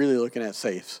actually really looking at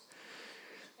safes.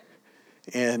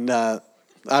 And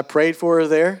I prayed for her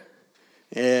there.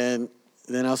 And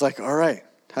then I was like, all right,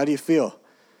 how do you feel?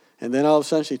 And then all of a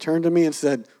sudden she turned to me and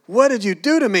said, what did you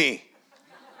do to me?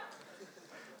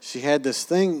 She had this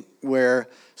thing where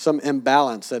some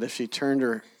imbalance that if she turned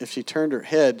her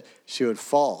head, she would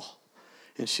fall.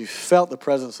 And she felt the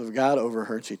presence of God over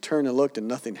her, and she turned and looked, and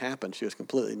nothing happened. She was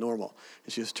completely normal.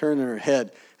 And she was turning her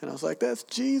head, and I was like, that's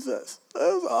Jesus. That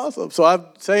was awesome. So I'm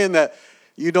saying that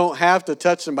you don't have to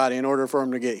touch somebody in order for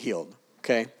them to get healed,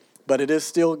 okay? But it is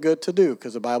still good to do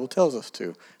because the Bible tells us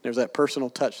to. There's that personal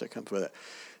touch that comes with it.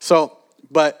 So,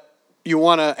 but you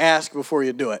want to ask before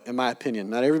you do it, in my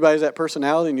opinion. Not everybody's that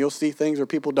personality, and you'll see things where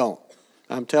people don't.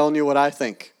 I'm telling you what I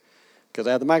think because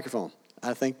I have the microphone.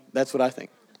 I think that's what I think.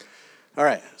 All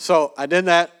right, so I did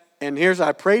that, and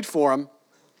I prayed for him,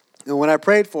 and when I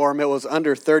prayed for him, it was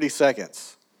under 30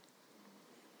 seconds.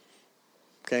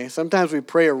 Okay, sometimes we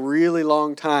pray a really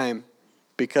long time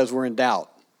because we're in doubt,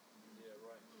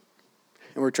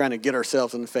 and we're trying to get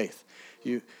ourselves in the faith.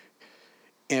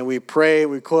 And we pray,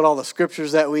 we quote all the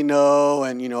scriptures that we know,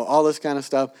 and all this kind of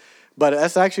stuff, but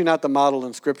that's actually not the model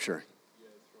in Scripture.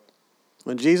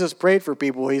 When Jesus prayed for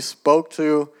people, he spoke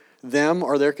to them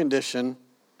or their condition,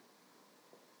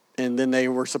 and then they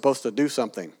were supposed to do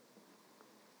something.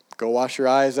 Go wash your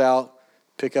eyes out,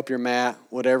 pick up your mat,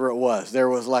 whatever it was. There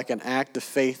was like an act of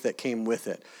faith that came with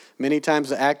it. Many times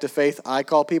the act of faith I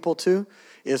call people to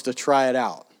is to try it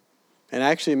out. And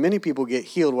actually many people get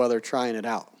healed while they're trying it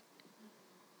out.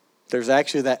 There's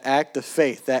actually that act of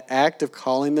faith, that act of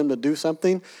calling them to do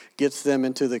something gets them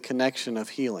into the connection of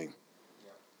healing.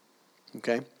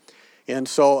 Okay? And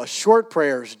so a short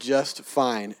prayer is just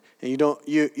fine. And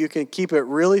you can keep it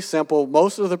really simple.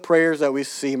 Most of the prayers that we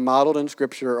see modeled in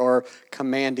Scripture are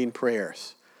commanding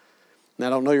prayers. And I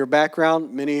don't know your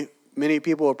background. Many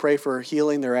people will pray for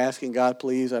healing. They're asking God,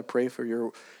 please, I pray for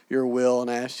your will,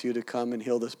 and I ask you to come and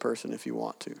heal this person if you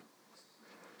want to.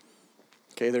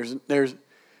 Okay, there's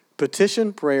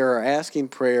petition prayer or asking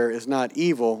prayer is not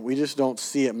evil. We just don't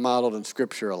see it modeled in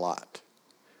Scripture a lot.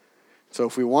 So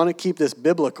if we want to keep this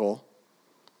biblical,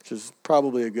 which is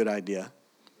probably a good idea,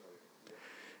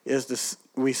 is this,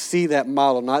 we see that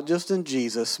model not just in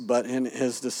Jesus, but in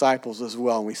his disciples as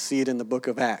well. And we see it in the book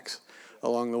of Acts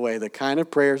along the way. The kind of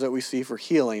prayers that we see for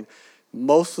healing,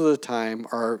 most of the time,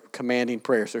 are commanding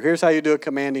prayers. So here's how you do a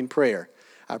commanding prayer.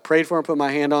 I prayed for him, put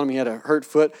my hand on him. He had a hurt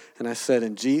foot. And I said,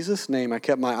 in Jesus' name, I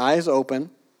kept my eyes open.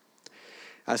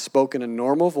 I spoke in a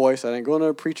normal voice. I didn't go into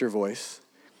a preacher voice.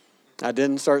 I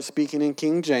didn't start speaking in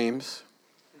King James.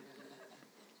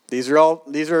 These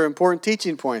are important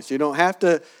teaching points. You don't have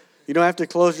to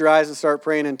close your eyes and start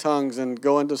praying in tongues and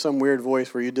go into some weird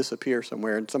voice where you disappear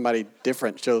somewhere and somebody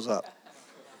different shows up.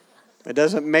 It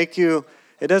doesn't make you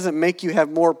have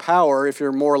more power if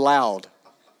you're more loud.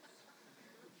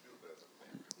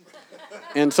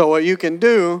 And so what you can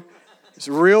do is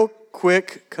real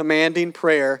quick commanding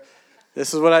prayer.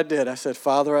 This is what I did. I said,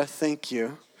 Father, I thank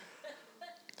you.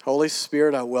 Holy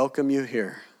Spirit, I welcome you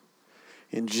here.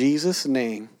 In Jesus'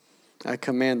 name, I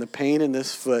command the pain in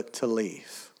this foot to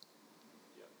leave.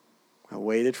 I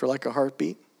waited for like a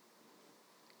heartbeat,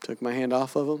 took my hand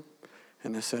off of him,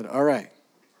 and I said, all right,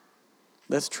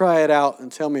 let's try it out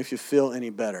and tell me if you feel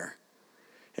any better.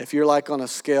 If you're like on a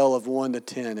scale of 1 to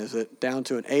 10, is it down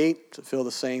to an 8? Does it feel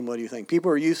the same? What do you think?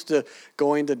 People are used to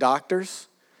going to doctors,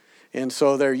 and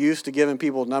so they're used to giving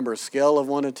people numbers, scale of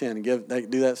 1 to 10. They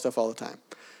do that stuff all the time.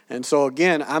 And so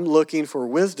again, I'm looking for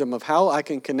wisdom of how I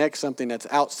can connect something that's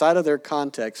outside of their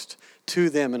context to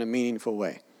them in a meaningful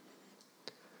way.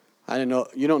 I didn't know.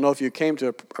 You don't know if you came to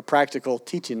a practical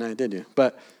teaching night, did you?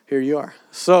 But here you are.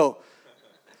 So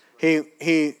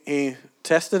he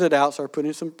tested it out, started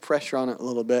putting some pressure on it a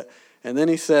little bit, and then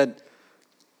he said,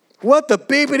 "What the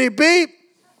beepity beep?"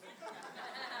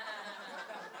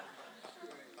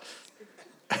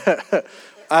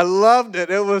 I loved it.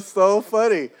 It was so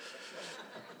funny.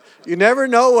 You never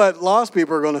know what lost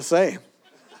people are going to say.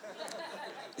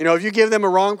 You know, if you give them a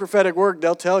wrong prophetic word,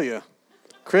 they'll tell you.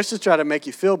 Christians try to make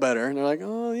you feel better. And they're like,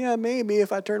 oh, yeah, maybe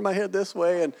if I turn my head this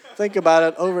way and think about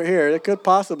it over here, it could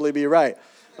possibly be right.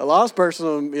 A lost person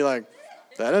will be like,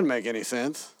 that doesn't make any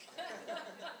sense.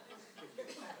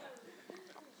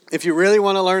 If you really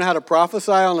want to learn how to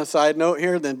prophesy on a side note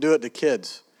here, then do it to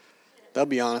kids. They'll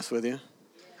be honest with you.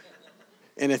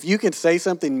 And if you can say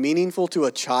something meaningful to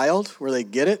a child where they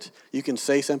get it, you can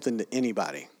say something to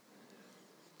anybody.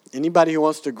 Anybody who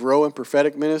wants to grow in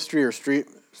prophetic ministry or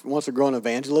wants to grow in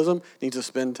evangelism needs to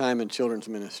spend time in children's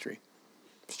ministry.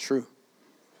 It's true.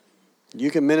 You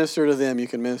can minister to them. You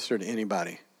can minister to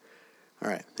anybody. All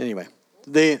right. Anyway,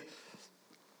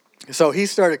 so he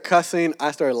started cussing.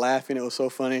 I started laughing. It was so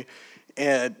funny.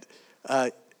 And,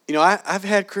 I've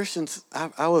had Christians.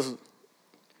 I was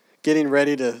getting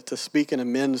ready to speak in a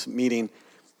men's meeting,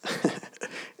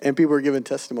 and people were giving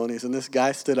testimonies, and this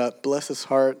guy stood up, bless his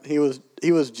heart. He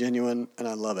was genuine, and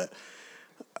I love it.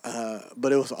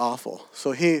 But it was awful.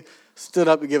 So he stood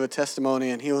up to give a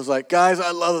testimony, and he was like, guys,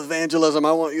 I love evangelism.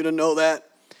 I want you to know that.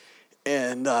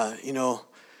 And,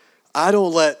 I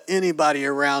don't let anybody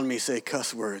around me say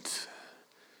cuss words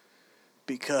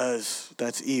because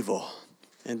that's evil.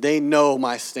 And they know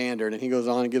my standard. And he goes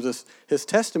on and gives us, his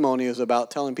testimony is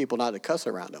about telling people not to cuss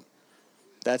around him.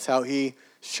 That's how he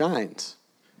shines.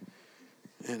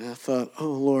 And I thought,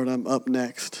 oh, Lord, I'm up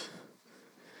next.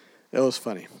 It was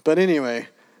funny. But anyway,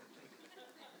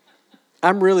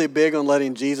 I'm really big on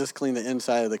letting Jesus clean the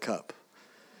inside of the cup.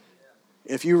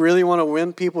 If you really want to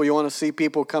win people, you want to see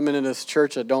people coming into this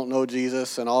church that don't know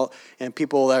Jesus and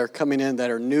people that are coming in that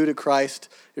are new to Christ,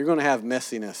 you're going to have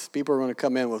messiness. People are going to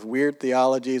come in with weird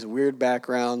theologies, weird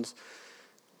backgrounds.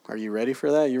 Are you ready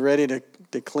for that? You ready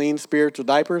to clean spiritual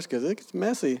diapers? Because it gets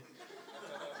messy.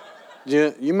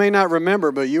 You may not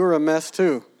remember, but you were a mess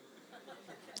too.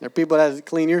 There are people that have to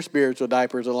clean your spiritual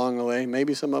diapers along the way.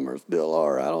 Maybe some of them still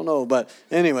are. I don't know. But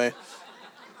anyway,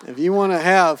 if you want to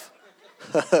have...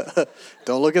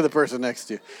 Don't look at the person next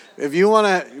to you. If you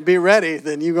want to be ready,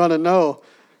 then you're going to know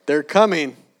they're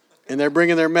coming and they're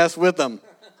bringing their mess with them.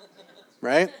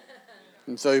 Right?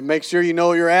 And so make sure you know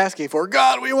what you're asking for.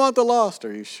 God, we want the lost.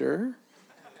 Are you sure?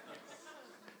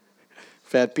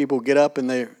 I've had people get up and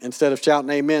they, instead of shouting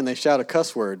amen, they shout a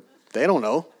cuss word. They don't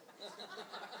know.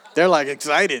 They're like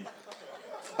excited.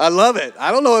 I love it.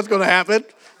 I don't know what's going to happen.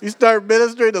 You start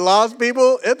ministering to lost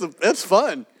people, it's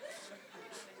fun.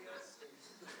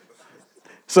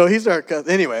 So he started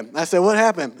cussing. Anyway, I said, what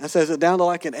happened? I said, is it down to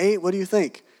like an 8? What do you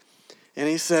think? And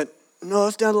he said, no,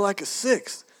 it's down to like a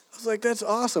 6. I was like, that's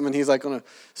awesome. And he's like going to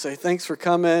say, thanks for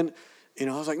coming. I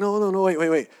was like, no,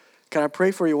 wait. Can I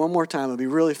pray for you one more time? It'll be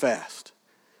really fast.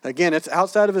 Again, it's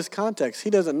outside of his context. He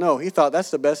doesn't know. He thought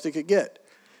that's the best he could get.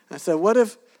 I said, what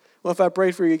if I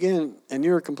prayed for you again and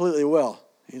you were completely well?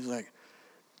 He's like,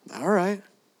 all right.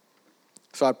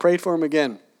 So I prayed for him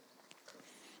again.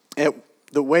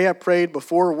 The way I prayed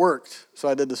before worked, so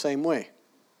I did the same way.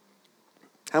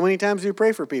 How many times do you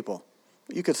pray for people?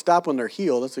 You could stop when they're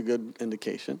healed. That's a good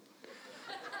indication.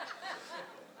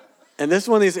 And this is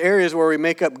one of these areas where we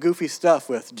make up goofy stuff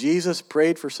with. Jesus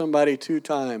prayed for somebody 2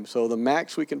 times, so the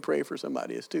max we can pray for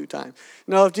somebody is 2 times.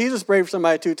 No, if Jesus prayed for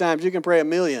somebody 2 times, you can pray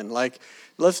 1,000,000. Like,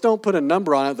 let's don't put a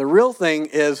number on it. The real thing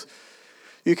is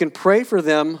you can pray for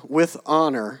them with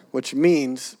honor, which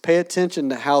means pay attention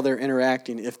to how they're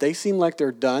interacting. If they seem like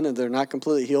they're done and they're not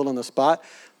completely healed on the spot,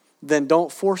 then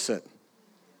don't force it.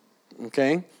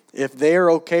 Okay? If they're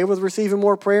okay with receiving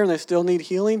more prayer and they still need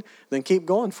healing, then keep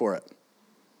going for it.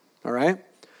 All right?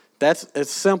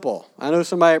 It's simple. I know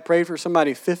somebody prayed for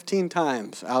somebody 15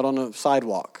 times out on a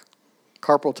sidewalk.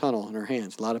 Carpal tunnel in her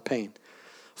hands, a lot of pain.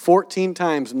 14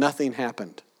 times, nothing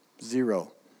happened.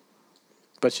 0.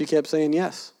 But she kept saying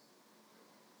yes.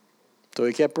 So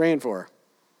he kept praying for her.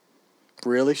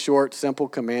 Really short, simple,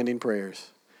 commanding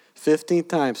prayers. 15th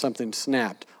time, something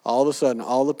snapped. All of a sudden,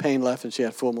 all the pain left and she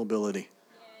had full mobility.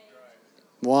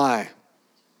 Why?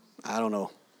 I don't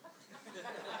know.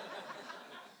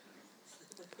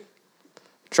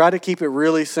 Try to keep it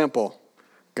really simple.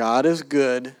 God is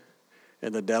good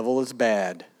and the devil is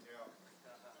bad.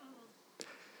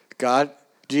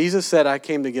 Jesus said, I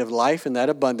came to give life and that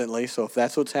abundantly. So if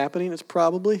that's what's happening, it's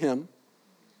probably him.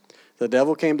 The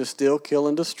devil came to steal, kill,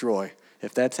 and destroy.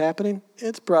 If that's happening,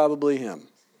 it's probably him.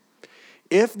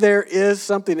 If there is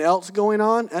something else going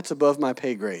on, that's above my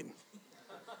pay grade.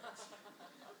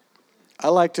 I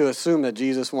like to assume that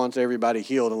Jesus wants everybody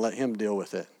healed and let him deal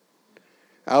with it.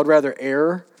 I would rather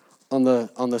err on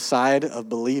the side of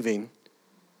believing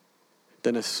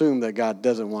than assume that God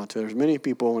doesn't want to. There's many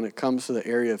people, when it comes to the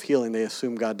area of healing, they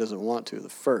assume God doesn't want to, the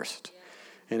first.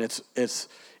 And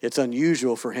it's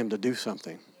unusual for him to do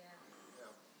something.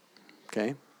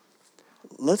 Okay?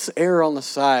 Let's err on the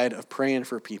side of praying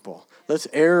for people. Let's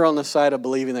err on the side of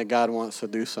believing that God wants to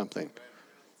do something.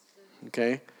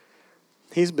 Okay?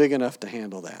 He's big enough to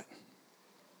handle that.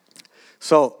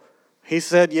 So, he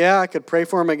said, yeah, I could pray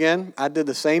for him again. I did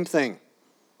the same thing.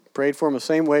 Prayed for him the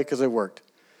same way because it worked.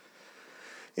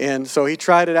 And so he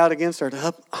tried it out again, started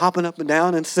hopping up and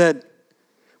down and said,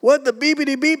 what the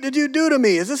beepity beep did you do to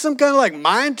me? Is this some kind of like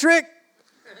mind trick?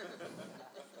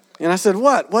 And I said,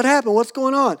 what? What happened? What's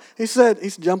going on? He said, he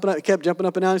kept jumping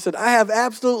up and down. He said, I have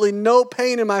absolutely no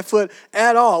pain in my foot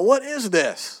at all. What is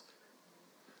this?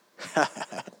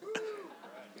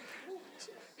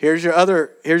 Here's your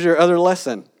other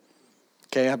lesson.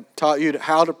 Okay, I've taught you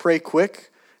how to pray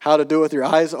quick, how to do it with your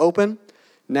eyes open.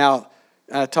 Now,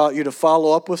 I taught you to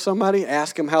follow up with somebody,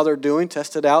 ask them how they're doing,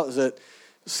 test it out. Is it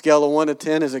scale of 1 to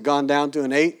 10? Has it gone down to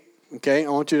an 8? Okay,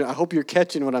 I hope you're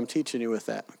catching what I'm teaching you with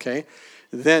that. Okay,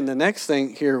 then the next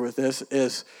thing here with this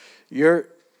is you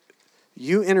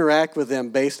interact with them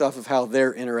based off of how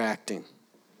they're interacting.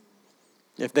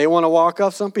 If they want to walk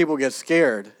off, some people get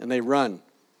scared and they run.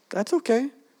 That's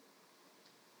okay.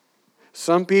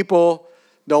 Some people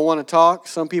don't want to talk.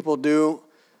 Some people do.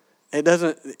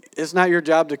 It's not your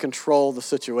job to control the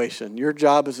situation. Your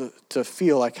job is to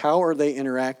feel like, how are they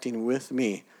interacting with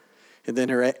me? And then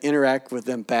interact with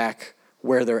them back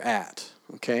where they're at.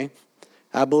 Okay?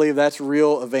 I believe that's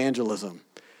real evangelism.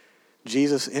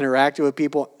 Jesus interacted with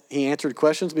people. He answered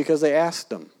questions because they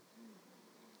asked him.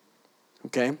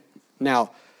 Okay?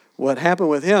 Now, what happened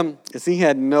with him is he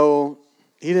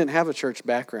didn't have a church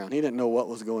background. He didn't know what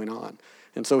was going on.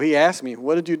 And so he asked me,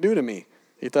 what did you do to me?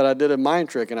 He thought I did a mind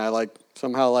trick, and I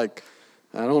somehow I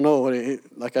don't know,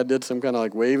 I did some kind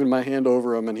of waving my hand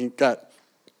over him, and he got,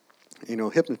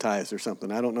 hypnotized or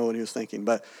something. I don't know what he was thinking.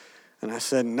 And I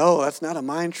said, no, that's not a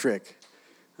mind trick.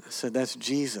 I said, that's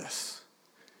Jesus.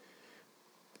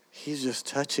 He's just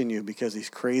touching you because he's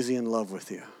crazy in love with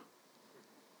you.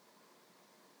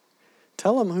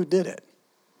 Tell him who did it.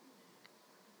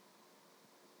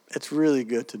 It's really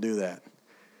good to do that.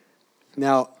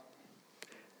 Now,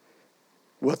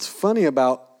 what's funny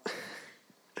about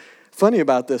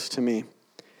this to me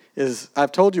is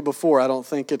I've told you before, I don't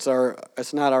think it's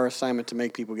not our assignment to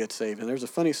make people get saved. And there's a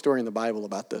funny story in the Bible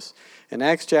about this. In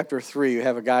Acts chapter 3, you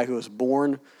have a guy who was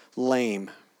born lame.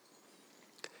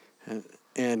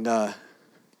 And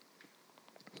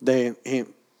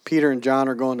Peter and John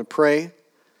are going to pray.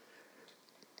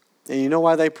 And you know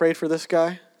why they prayed for this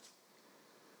guy?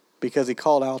 Because he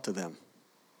called out to them.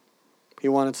 He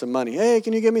wanted some money. Hey,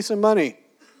 can you give me some money?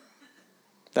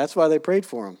 That's why they prayed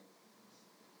for him.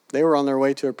 They were on their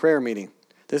way to a prayer meeting.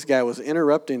 This guy was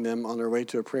interrupting them on their way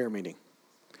to a prayer meeting.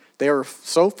 They were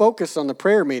so focused on the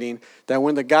prayer meeting that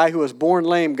when the guy who was born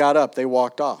lame got up, they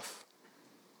walked off.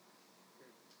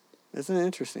 Isn't it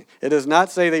interesting? It does not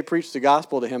say they preached the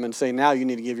gospel to him and say, now you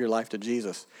need to give your life to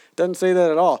Jesus. It doesn't say that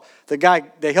at all. The guy,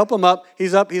 they help him up.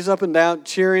 He's up and down,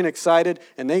 cheering, excited.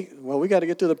 And we got to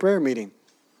get to the prayer meeting.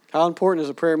 How important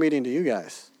is a prayer meeting to you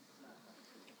guys?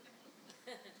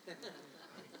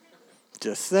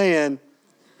 Just saying.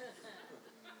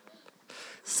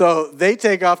 So they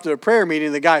take off to a prayer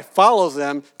meeting. The guy follows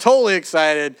them, totally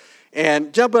excited,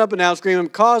 and jumping up and down, screaming,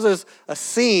 causes a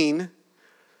scene.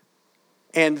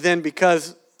 And then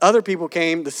because other people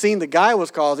came, the scene the guy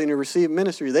was causing to receive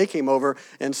ministry, they came over.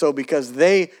 And so because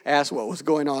they asked what was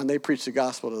going on, they preached the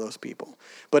gospel to those people.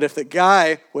 But if the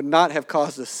guy would not have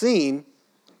caused a scene,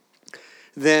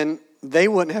 then they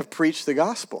wouldn't have preached the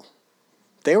gospel.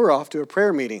 They were off to a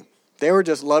prayer meeting. They were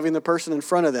just loving the person in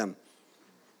front of them.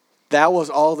 That was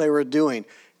all they were doing.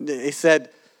 They said,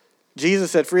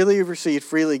 Jesus said, freely you've received,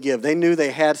 freely give. They knew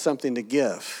they had something to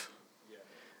give.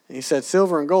 And he said,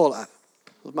 silver and gold, I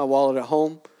left my wallet at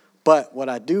home, but what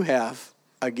I do have,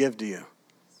 I give to you.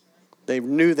 They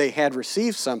knew they had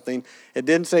received something. It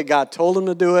didn't say God told them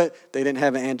to do it. They didn't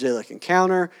have an angelic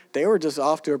encounter. They were just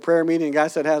off to a prayer meeting. The guy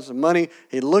said, have some money.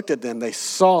 He looked at them. They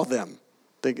saw them.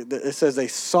 It says they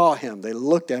saw him. They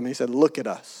looked at him. He said, look at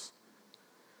us.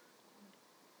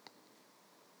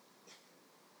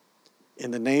 In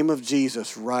the name of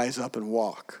Jesus, rise up and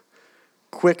walk.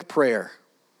 Quick prayer.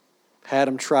 Had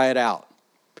them try it out.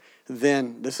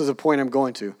 Then, this is a point I'm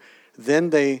going to,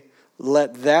 then they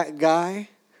let that guy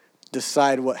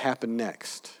decide what happened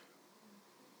next.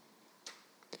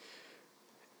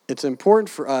 It's important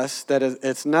for us that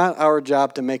it's not our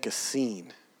job to make a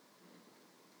scene.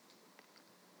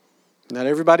 Not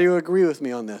everybody will agree with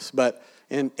me on this, but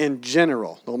in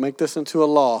general, don't make this into a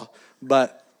law,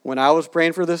 but when I was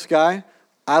praying for this guy,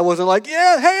 I wasn't like,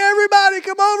 yeah, hey, everybody,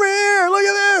 come over here, look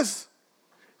at this.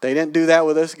 They didn't do that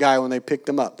with this guy when they picked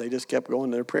him up. They just kept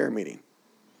going to their prayer meeting.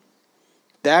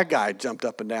 That guy jumped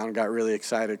up and down, got really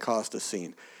excited, caused a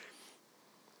scene.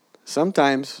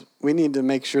 Sometimes we need to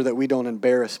make sure that we don't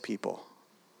embarrass people.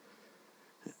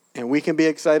 And we can be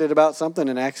excited about something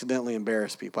and accidentally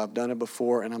embarrass people. I've done it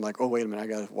before, and I'm like, oh, wait a minute, I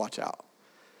got to watch out.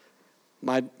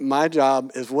 My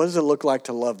job is, what does it look like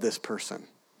to love this person?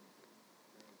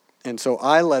 And so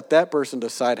I let that person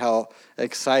decide how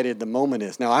excited the moment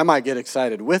is. Now, I might get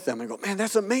excited with them and go, man,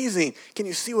 that's amazing. Can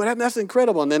you see what happened? That's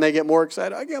incredible. And then they get more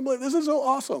excited. I can't believe this is so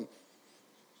awesome.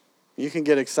 You can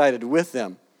get excited with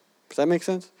them. Does that make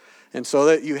sense? And so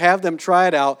that you have them try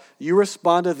it out, you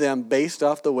respond to them based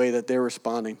off the way that they're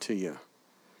responding to you.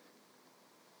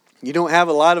 You don't have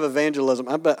a lot of evangelism.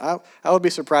 I would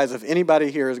be surprised if anybody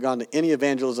here has gone to any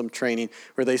evangelism training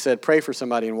where they said, pray for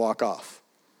somebody and walk off.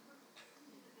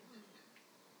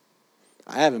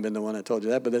 I haven't been the one that told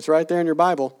you that, but it's right there in your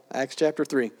Bible, Acts chapter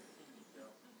 3.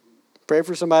 Pray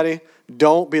for somebody.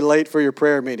 Don't be late for your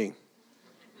prayer meeting.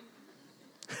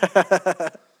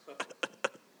 They're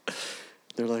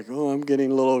like, oh, I'm getting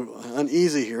a little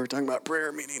uneasy here. We're talking about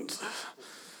prayer meetings.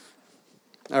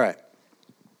 All right.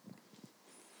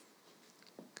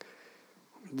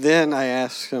 Then I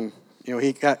asked him,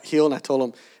 he got healed, and I told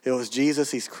him, it was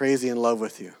Jesus. He's crazy in love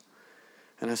with you.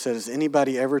 And I said, has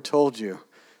anybody ever told you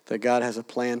that God has a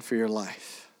plan for your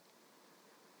life?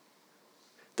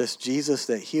 This Jesus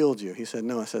that healed you. He said,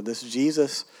 no. I said, this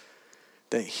Jesus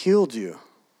that healed you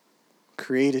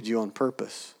created you on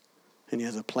purpose, and he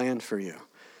has a plan for you.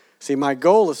 See, my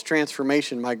goal is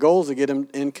transformation. My goal is to get him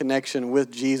in connection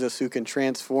with Jesus, who can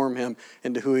transform him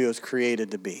into who he was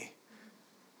created to be.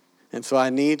 And so I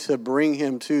need to bring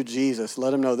him to Jesus.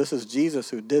 Let him know this is Jesus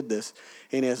who did this,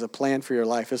 and he has a plan for your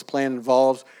life. His plan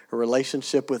involves a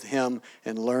relationship with him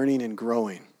and learning and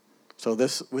growing. So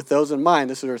with those in mind,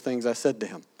 these are the things I said to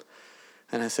him.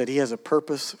 And I said, he has a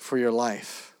purpose for your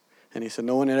life. And he said,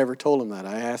 no one had ever told him that.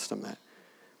 I asked him that.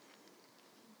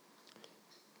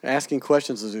 Asking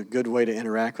questions is a good way to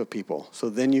interact with people. So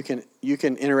then you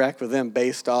can interact with them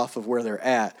based off of where they're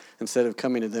at instead of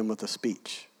coming to them with a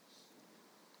speech.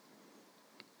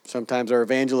 Sometimes our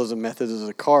evangelism method is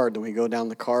a card, and we go down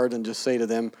the card and just say to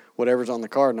them whatever's on the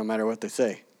card, no matter what they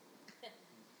say.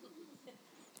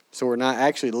 So we're not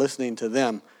actually listening to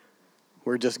them.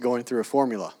 We're just going through a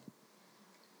formula.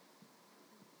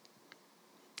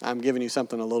 I'm giving you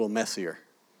something a little messier,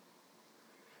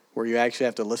 where you actually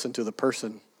have to listen to the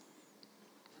person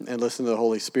and listen to the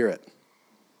Holy Spirit.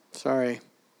 Sorry.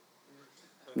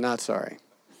 Not sorry.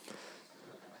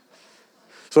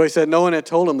 So he said no one had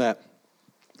told him that.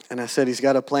 And I said, he's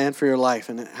got a plan for your life.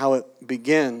 And how it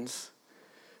begins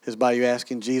is by you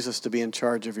asking Jesus to be in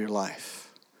charge of your life.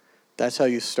 That's how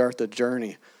you start the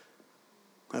journey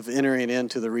of entering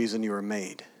into the reason you were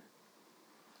made,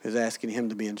 is asking him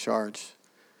to be in charge.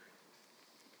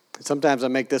 And sometimes I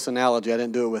make this analogy. I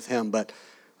didn't do it with him, but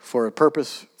for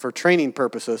training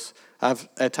purposes, I've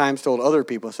at times told other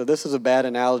people, I said, this is a bad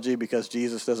analogy because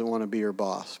Jesus doesn't want to be your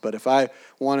boss. But if I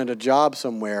wanted a job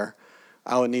somewhere,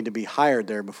 I would need to be hired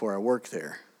there before I work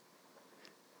there.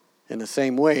 In the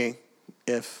same way,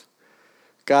 if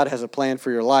God has a plan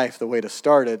for your life, the way to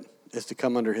start it is to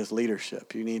come under his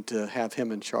leadership. You need to have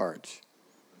him in charge.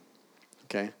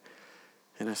 Okay?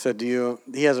 And I said,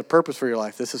 he has a purpose for your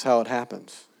life. This is how it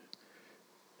happens.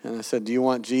 And I said, do you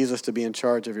want Jesus to be in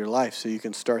charge of your life so you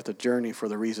can start the journey for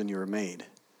the reason you were made?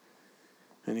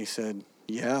 And he said,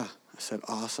 yeah. I said,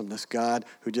 awesome. This God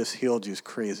who just healed you is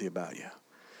crazy about you.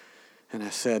 And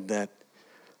I said that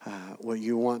what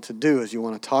you want to do is you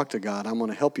want to talk to God. I'm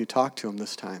going to help you talk to him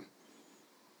this time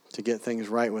to get things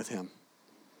right with him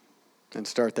and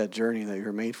start that journey that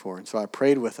you're made for. And so I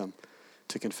prayed with him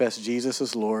to confess Jesus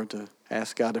as Lord, to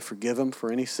ask God to forgive him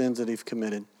for any sins that he's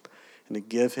committed, and to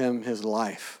give him his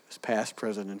life, his past,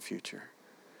 present, and future.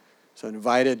 So I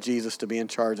invited Jesus to be in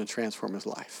charge and transform his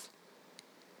life.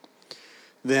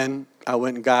 Then I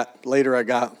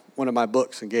got one of my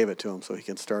books and gave it to him so he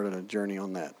can start on a journey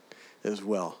on that as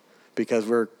well. Because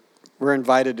we're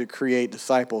invited to create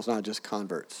disciples, not just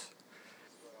converts.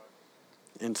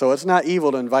 And so it's not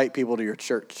evil to invite people to your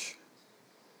church.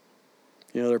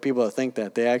 You know, there are people that think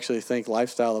that. They actually think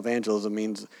lifestyle evangelism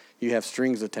means you have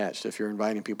strings attached if you're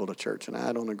inviting people to church, and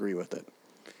I don't agree with it.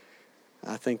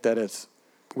 I think that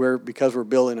because we're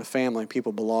building a family,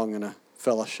 people belong in a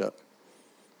fellowship.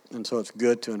 And so it's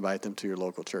good to invite them to your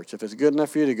local church. If it's good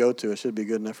enough for you to go to, it should be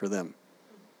good enough for them.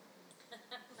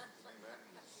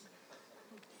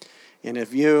 And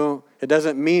it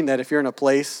doesn't mean that if you're in a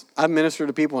place, I've ministered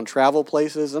to people in travel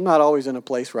places. I'm not always in a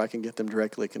place where I can get them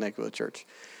directly connected with a church.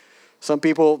 Some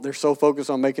people, they're so focused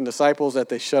on making disciples that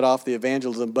they shut off the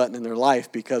evangelism button in their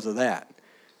life because of that.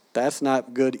 That's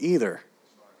not good either.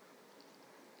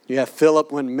 You have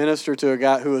Philip went and ministered to a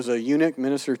guy who was a eunuch,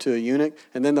 ministered to a eunuch,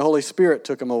 and then the Holy Spirit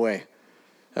took him away.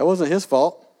 That wasn't his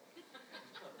fault.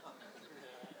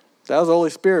 That was the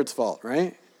Holy Spirit's fault,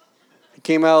 right? He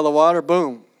came out of the water,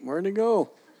 boom. Where'd he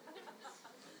go?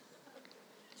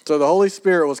 So the Holy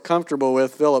Spirit was comfortable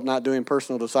with Philip not doing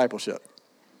personal discipleship.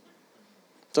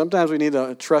 Sometimes we need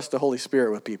to trust the Holy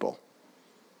Spirit with people.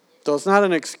 So it's not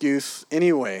an excuse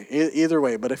anyway, either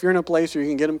way. But if you're in a place where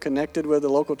you can get them connected with a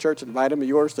local church, invite them to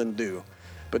yours, then do.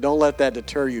 But don't let that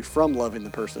deter you from loving the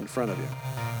person in front of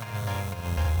you.